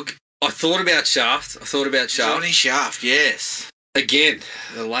thought about Shaft. Johnny Shaft, yes. Again,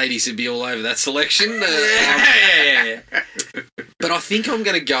 the ladies would be all over that selection. Yeah. But I think I'm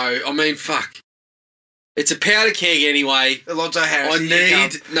going to go. I mean, fuck. It's a powder keg anyway. Alonzo Harris. I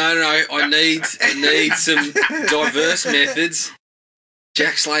need some diverse methods.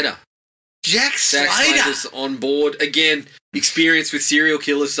 Jack Slater. Jack Jack Slater. Slater's on board. Again, experience with serial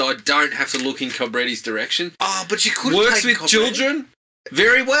killers, so I don't have to look in Cobretti's direction. Oh, but you could Works with children.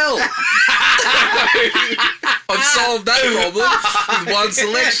 Very well. I've solved that problem with one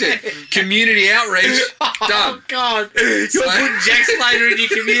selection. Community outreach, done. Oh, God. You're putting Jack Slater in your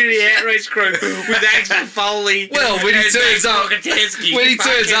community outreach crew with Axel Foley. Well, when he and turns Max up, Rokitansky. when he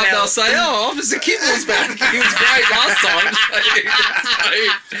turns Fucking up, hell. they'll say, "Oh, Officer Kimball's back. He was great last time."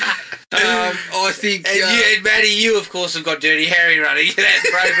 I think. And Matty, you of course have got Dirty Harry running that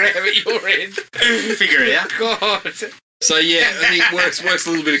program at your end. Figure it out. God. So yeah, I think works a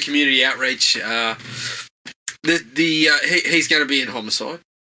little bit of community outreach. He's going to be in homicide.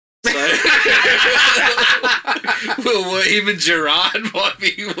 So well, him and Gerard might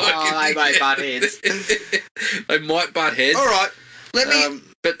be working. They might butt heads. They might butt heads. All right, let me.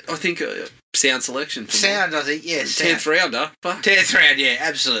 But I think sound selection. For Sound, I think, yes. 10th rounder. Fuck. 10th round, yeah,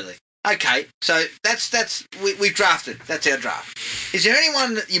 absolutely. Okay, so we've drafted. That's our draft. Is there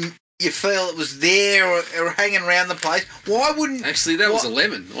anyone that you feel it was there or hanging around the place? Why wouldn't... Actually, that was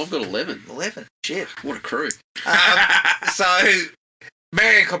 11. I've got 11. 11? Shit. What a crew. So,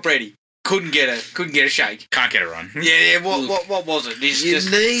 Marion Copretti couldn't get a shake. Can't get it wrong. Yeah. What was it? It's You just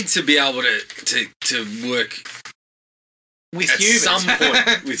need to be able to work with at humans. some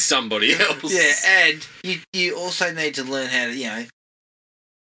point with somebody else. Yeah, and you also need to learn how to,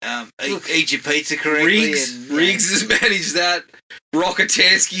 eat your pizza correctly. Riggs has managed that.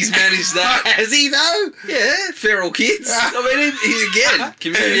 Rokitansky's managed that. Has he though? Yeah, feral kids. I mean, again,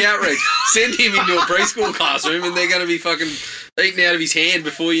 community outreach. Send him into a preschool classroom and they're going to be fucking eating out of his hand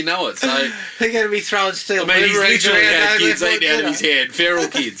before you know it. So they're going to be throwing steel. I mean, he's boomerangs literally around had over kids their eating out of his foot, hand, feral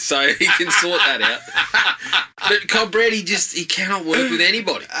kids, so he can sort that out. But Cobretti he cannot work with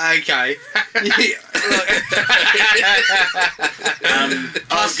anybody. Okay.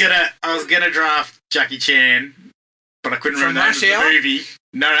 I was gonna draft Jackie Chan, but I couldn't From remember the name of Rush the movie.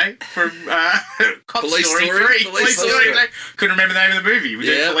 No, from Cop Police Story Story? 3. Police Story. No. Couldn't remember the name of the movie. We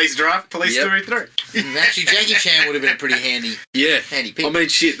Yeah. did Police Yep. Story 3. Actually, Jackie Chan would have been a pretty handy Yeah. pick. I mean,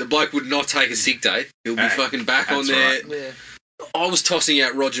 shit, the bloke would not take a sick day. He'll be Hey, fucking back on that's there. right. Yeah. I was tossing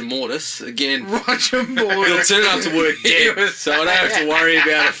out Roger Mortis again. Roger Moore. He'll turn up to work dead, so I don't have to worry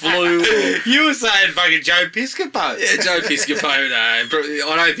about a flu. Or, You were saying fucking Joe Piscopo. yeah, Joe Piscopo, no,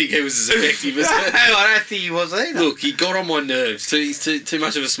 I don't think he was as effective as No, I don't think he was either. Look, he got on my nerves. He's too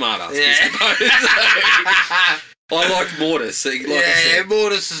much of a smart ass. Yeah. I liked Mortis. Like I yeah, said.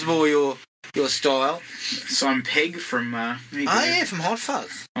 Mortis is more your style. Simon Pegg from From Hot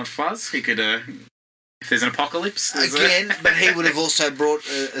Fuzz. Hot Fuzz. He could if there's an apocalypse. Again, but he would have also brought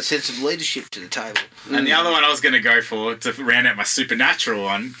a sense of leadership to the table. And the other one I was going to go for to round out my supernatural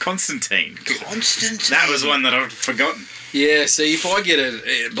one, Constantine. Constantine. That was one that I'd forgotten. Yeah, see, if I get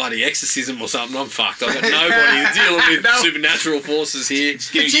a bloody exorcism or something, I'm fucked. I've got nobody dealing with supernatural forces here.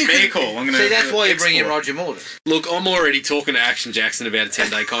 Just give But you me a could- call. I'm going to. See, that's why you bring in Roger Mortis. Look, I'm already talking to Action Jackson about a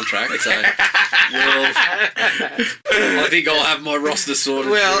 10-day contract, so well, I think I'll have my roster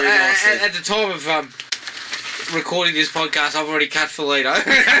sorted. Well, very nicely. at the time of recording this podcast, I've already cut Filito.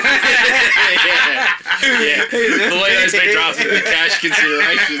 yeah. Polito's been drafted with cash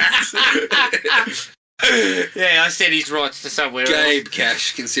considerations. Yeah, I sent his rights to somewhere Gabe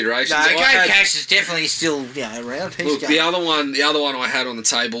cash considerations. No, I Gabe had- Cash is definitely still around. He's Look, going. the other one I had on the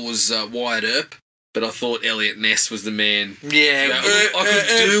table was Wyatt Earp, but I thought Elliot Ness was the man. Yeah, I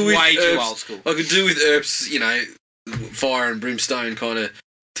could do with way too Earp's- old school. I could do with Earp's, fire and brimstone kind of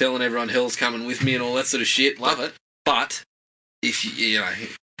telling everyone hell's coming with me and all that sort of shit. Love it. But if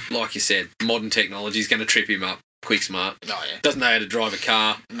like you said, modern technology is going to trip him up quick smart. Oh yeah. Doesn't know how to drive a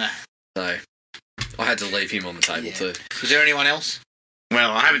car, No. so I had to leave him on the table Yeah. too. Was there anyone else?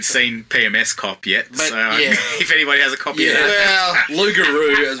 Well, I haven't seen PMS Cop yet, But, so yeah. if anybody has a copy of that. Well,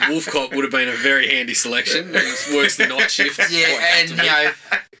 Lugaroo as Wolf Cop would have been a very handy selection. It works the night shift. yeah, Quite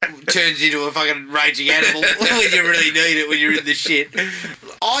and turns into a fucking raging animal when you really need it when you're in the shit.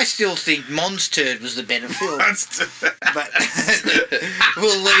 I still think Monster was the better film, but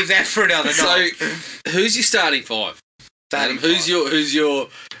we'll leave that for another So, night. who's your starting five? Starting Adam, who's your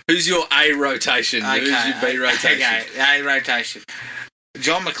A rotation? five. Who's your B rotation? Okay, A rotation.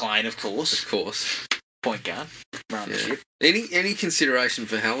 John McClane, of course, Of course. point guard, run the Yeah. ship. Any consideration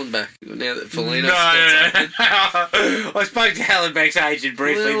for Hallenbach now that Felino's No. I spoke to Hallenbeck's agent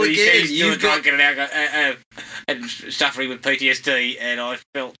briefly, Well, but he said again, he's still you've got- drunk and suffering with PTSD, and I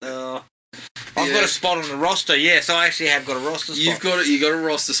felt, I've Yeah. got a spot on the roster. Yes, I actually have got a roster spot. You got a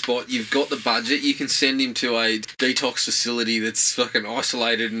roster spot. You've got the budget. You can send him to a detox facility that's fucking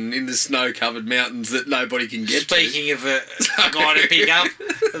isolated and in the snow-covered mountains that nobody can get to. Speaking of a guy to pick up,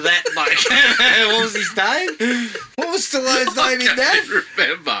 that bloke. What was his name? What was Stallone's name in that?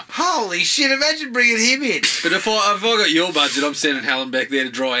 Remember. Holy shit! Imagine bringing him in. But if I got your budget, I'm sending Hallenbeck there to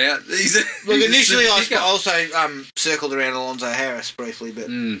dry out. Look, initially I also circled around Alonzo Harris briefly, but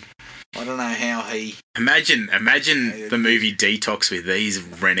I don't know how he. Imagine the movie Detox with these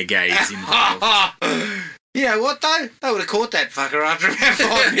renegades involved. You know what though? They would have caught that fucker after about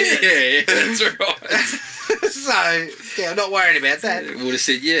 5 minutes. yeah, that's right. So yeah, I'm not worried about that. Would have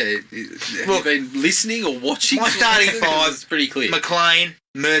said, yeah. Have you been listening or watching? My starting five: It's pretty clear. McLean,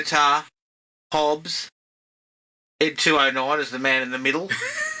 Murtagh, Hobbs, Ed 209 is the man in the middle,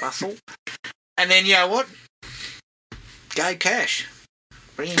 Russell, and then you know what? Gabe Cash.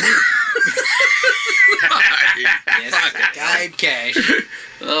 Bring him in. Yes, Gabe Cash.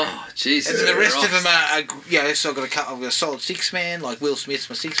 Oh, Jesus. And then the rest of them are you know, so I've got a solid 6-man, like Will Smith's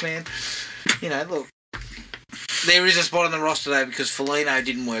my 6-man. You know, look, there is a spot on the roster though because Foligno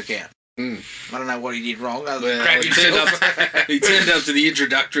didn't work out. I don't know what he did wrong other than crap himself. He turned up to the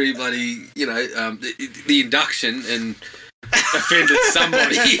introductory bloody, you know, the induction and offended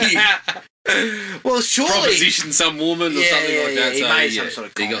somebody. Well, surely Propositioned some woman or something like that. He so made some sort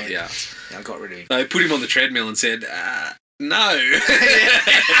of he comment. got the arse. I got rid of him. They put him on the treadmill and said, no.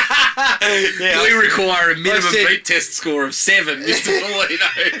 Yeah, We require a minimum I said- beat test score of 7, Mr.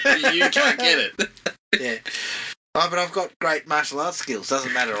 Foligno. You can't get it. Yeah. Oh, but I've got great martial arts skills.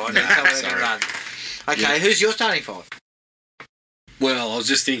 Doesn't matter. I know how to run. Okay, who's your starting five? Well, I was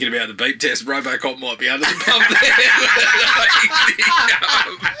just thinking about the beep test. Robocop might be under the pump there.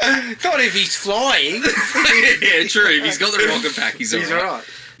 Not if he's flying. Yeah, true. If he's got the rocket pack, he's all He's right. all right.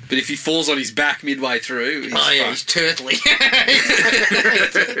 But if he falls on his back midway through, he's He's turtly.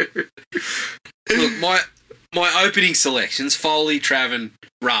 Look, my opening selections: Foley, Traven,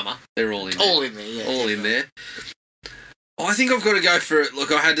 Rama. They're all in there. All in there, yeah. All in there. I think I've got to go for it.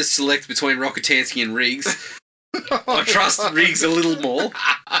 Look, I had to select between Rockatansky and Riggs. I trust Riggs a little more.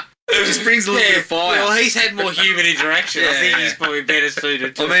 It just brings a little bit of fire. Well, he's had more human interaction. I think Yeah. he's probably better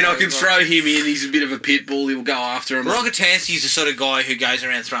suited to I mean, I can it. throw him in. He's a bit of a pit bull. He'll go after him. Rockatansky's the sort of guy who goes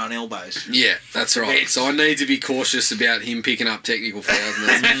around throwing elbows. Yeah, that's right. So I need to be cautious about him picking up technical fouls.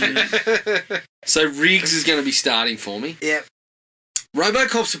 And that sort of shit. So Riggs is going to be starting for me. Yep.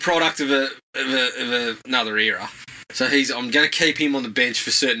 Robocop's a product of another era. So I'm going to keep him on the bench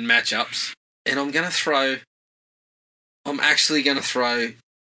for certain matchups. And I'm actually going to throw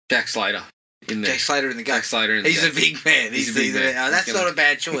Jack Slater in there. Jack Slater in the game. Jack Slater in the He's game. a big man. He's a big man. That's He's gonna- not a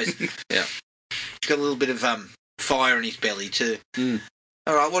bad choice. Yeah. He's got a little bit of fire in his belly too. Mm.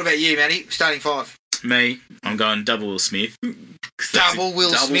 All right, what about you, Matty? Starting five. Me, I'm going double Will Smith. Double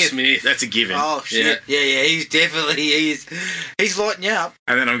Will Double Smith. Smith. That's a given. Oh shit! Yeah. He's definitely he's lighting you up.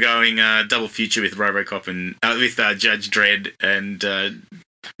 And then I'm going double Future with Robocop and with Judge Dredd and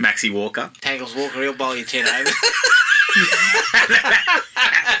Maxie Walker. Tangles Walker, he'll bowl you 10 over.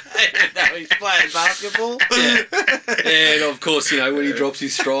 No, he's playing basketball. Yeah. And of course, you know, when he drops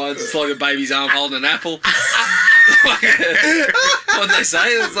his strides, it's like a baby's arm holding an apple. What did they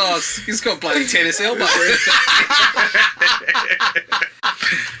say? He's got bloody tennis elbow.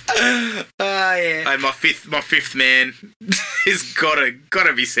 Oh yeah. And my fifth man is gotta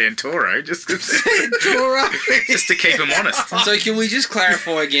be Santoro, just to keep him honest. So can we just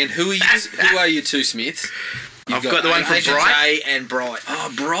clarify again? Who are your two Smiths? I've got the one from Agent Bright. J and Bright.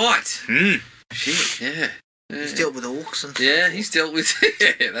 Oh, Bright. Shit. Yeah. He's dealt with orcs and stuff. Yeah, he's dealt with.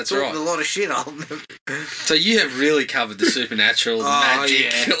 Yeah, that's Dealt right. with a lot of shit. So you have really covered the supernatural, the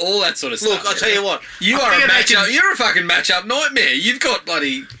magic, yeah. all that sort of stuff. Look, I'll tell you what. You I are a think I matchup. You're a fucking matchup nightmare. You've got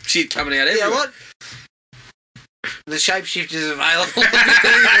bloody shit coming out You everywhere. know what? The shapeshift is available.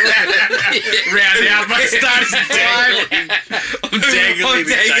 Round out my starters dangling. I'm dangling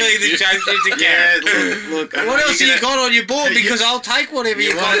the shapeshifter carrot. Look. What else have you got on your board? Because I'll take whatever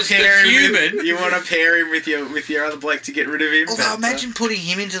you got as the human. You want to pair him with your other bloke to get rid of him. Although imagine putting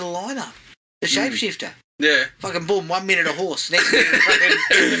him into the lineup. The shapeshifter. Yeah. Fucking boom, 1 minute a horse. Next minute fucking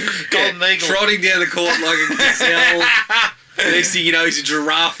golden eagle. Trotting down the court like a gazelle. Next thing you know, he's a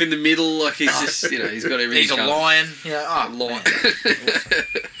giraffe in the middle. Like he's just, he's got everything. He's a covered. lion. Yeah, A lion.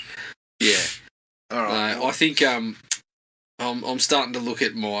 Yeah. All right. No, I think I'm starting to look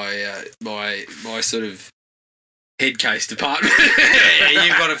at my my sort of head case department. Yeah,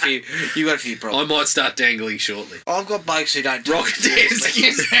 you've got a few. You've got a few I problems. might start dangling shortly. I've got blokes who don't.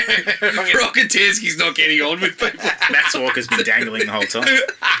 Rockatansky's not getting on with people. Max Walker's been dangling the whole time.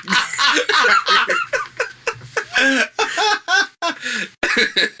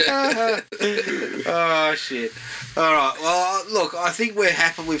 Oh shit! All right. Well, look, I think we're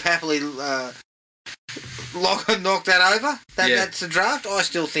happy. We've happily knocked that over. That's the draft. I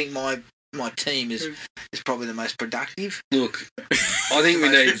still think my team is probably the most productive. Look, I think we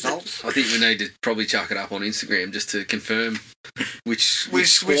need results. I think we need to probably chuck it up on Instagram just to confirm which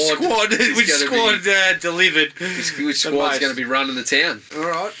squad delivered. Which squad's going to be running the town. All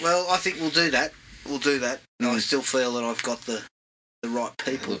right. Well, I think we'll do that. I still feel that I've got the right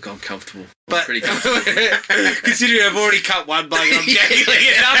people. Look, I'm comfortable. But pretty comfortable. Considering I've already cut one bug, I'm jangling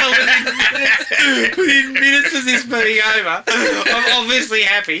another within minutes of this being over. I'm obviously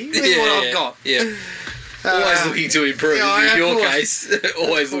happy with what I've got. Yeah. Always looking to improve. In your case,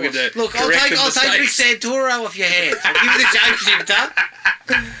 always looking to look. correct I'll take Rick Santoro off your hands. I'll give you the shapeshifter.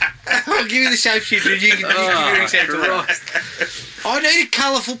 I'll give you the shapeshifter, and you can be Rick Santoro. I need a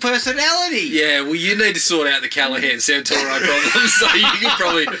colourful personality. Yeah, well, you need to sort out the Callahan Santoro problem, so you can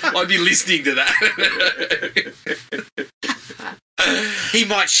probably. I'd be listening to that. He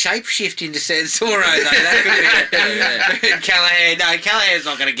might shapeshift into Santoro, though. That could be Callahan's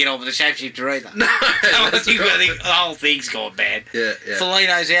not going to get on with the shapeshifter either. No, I think the whole thing's gone bad. Yeah.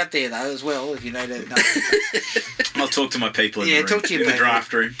 Felino's out there, though, as well, if you need to know. I'll talk to my people in the room. Talk to your in the people.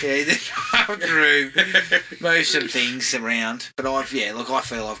 draft room. Yeah, in the draft room. Move some things around. But I feel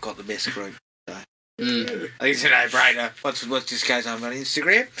I've got the best group. So. I think it's a no-brainer. Once this goes on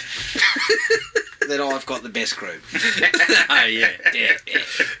Instagram, that I've got the best group. Oh, yeah.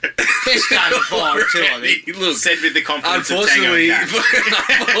 Best starting five, too, I think. Look, said with the confidence unfortunately, of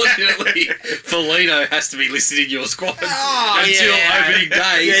Tango Felino has to be listed in your squad until opening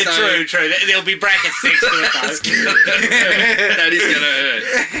day. Yeah, so true. There'll be brackets next to it, though. That is going to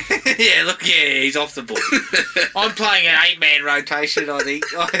hurt. He's off the board. I'm playing an 8-man rotation, I think.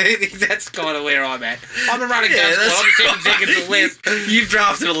 I think that's kind of where I'm at. I'm a running gun squad. I'm 7 seconds or less. You've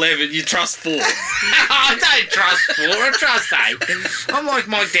drafted 11, you trust 4. I don't trust 4, I trust 8. I'm like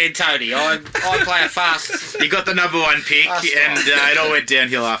Mike D'Antoni. I play a fast. You got the number 1 pick, and it all went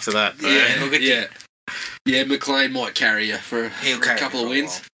downhill after that. Yeah, look at you. Yeah, McLean might carry you for a couple of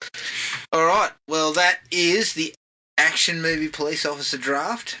wins. All right, well, that is the Action Movie Police Officer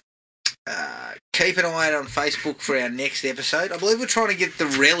Draft. Keep an eye out on Facebook for our next episode. I believe we're trying to get the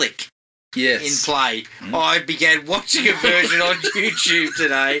Relic in play. I began watching a version on YouTube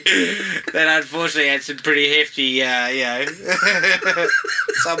today that unfortunately had some pretty hefty,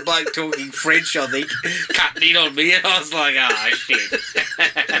 some bloke talking French, I think, cutting in on me, and I was like, oh, shit.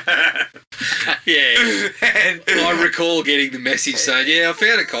 I recall getting the message saying, I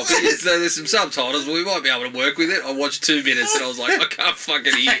found a copy. There's some subtitles, but we might be able to work with it. I watched 2 minutes and I was like, I can't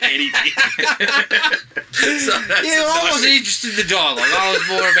fucking hear anything. I wasn't interested in the dialogue. I was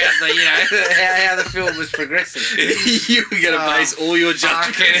more about the, how the film was progressing. You were going to base all your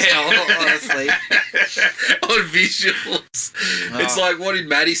judgment honestly, on visuals. It's like, what did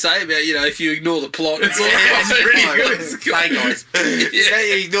Maddie say about, if you ignore the plot, it's all pretty good. Snake eyes.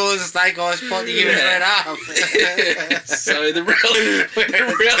 You ignore the snake eyes plot, you give it a 3.5. So the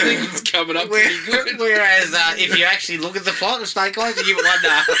relic was coming up pretty good. Whereas if you actually look at the plot of Snake Eyes, you give it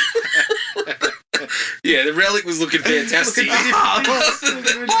 1.5. Yeah, the relic was looking fantastic. I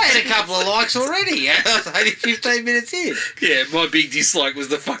had a couple of likes already. I was only 15 minutes in. Yeah, my big dislike was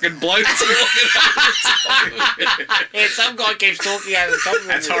the fucking bloke talking over the top of it. Yeah, some guy keeps talking over the top of it.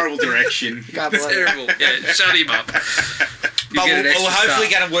 That's horrible direction. Terrible. Yeah, shut him up. But we're hopefully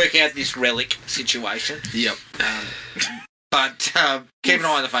going to work out this relic situation. Yep. But keep an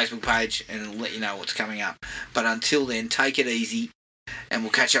eye on the Facebook page and it'll let you know what's coming up. But until then, take it easy and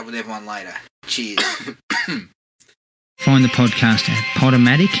we'll catch up with everyone later. Cheers. Find the podcast at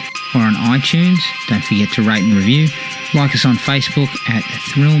Podomatic or on iTunes. Don't forget to rate and review. Like us on Facebook at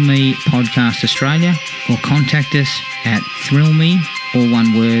Thrill Me Podcast Australia or contact us at thrillme, all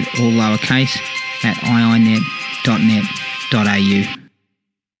one word, all lowercase, at iinet.net.au.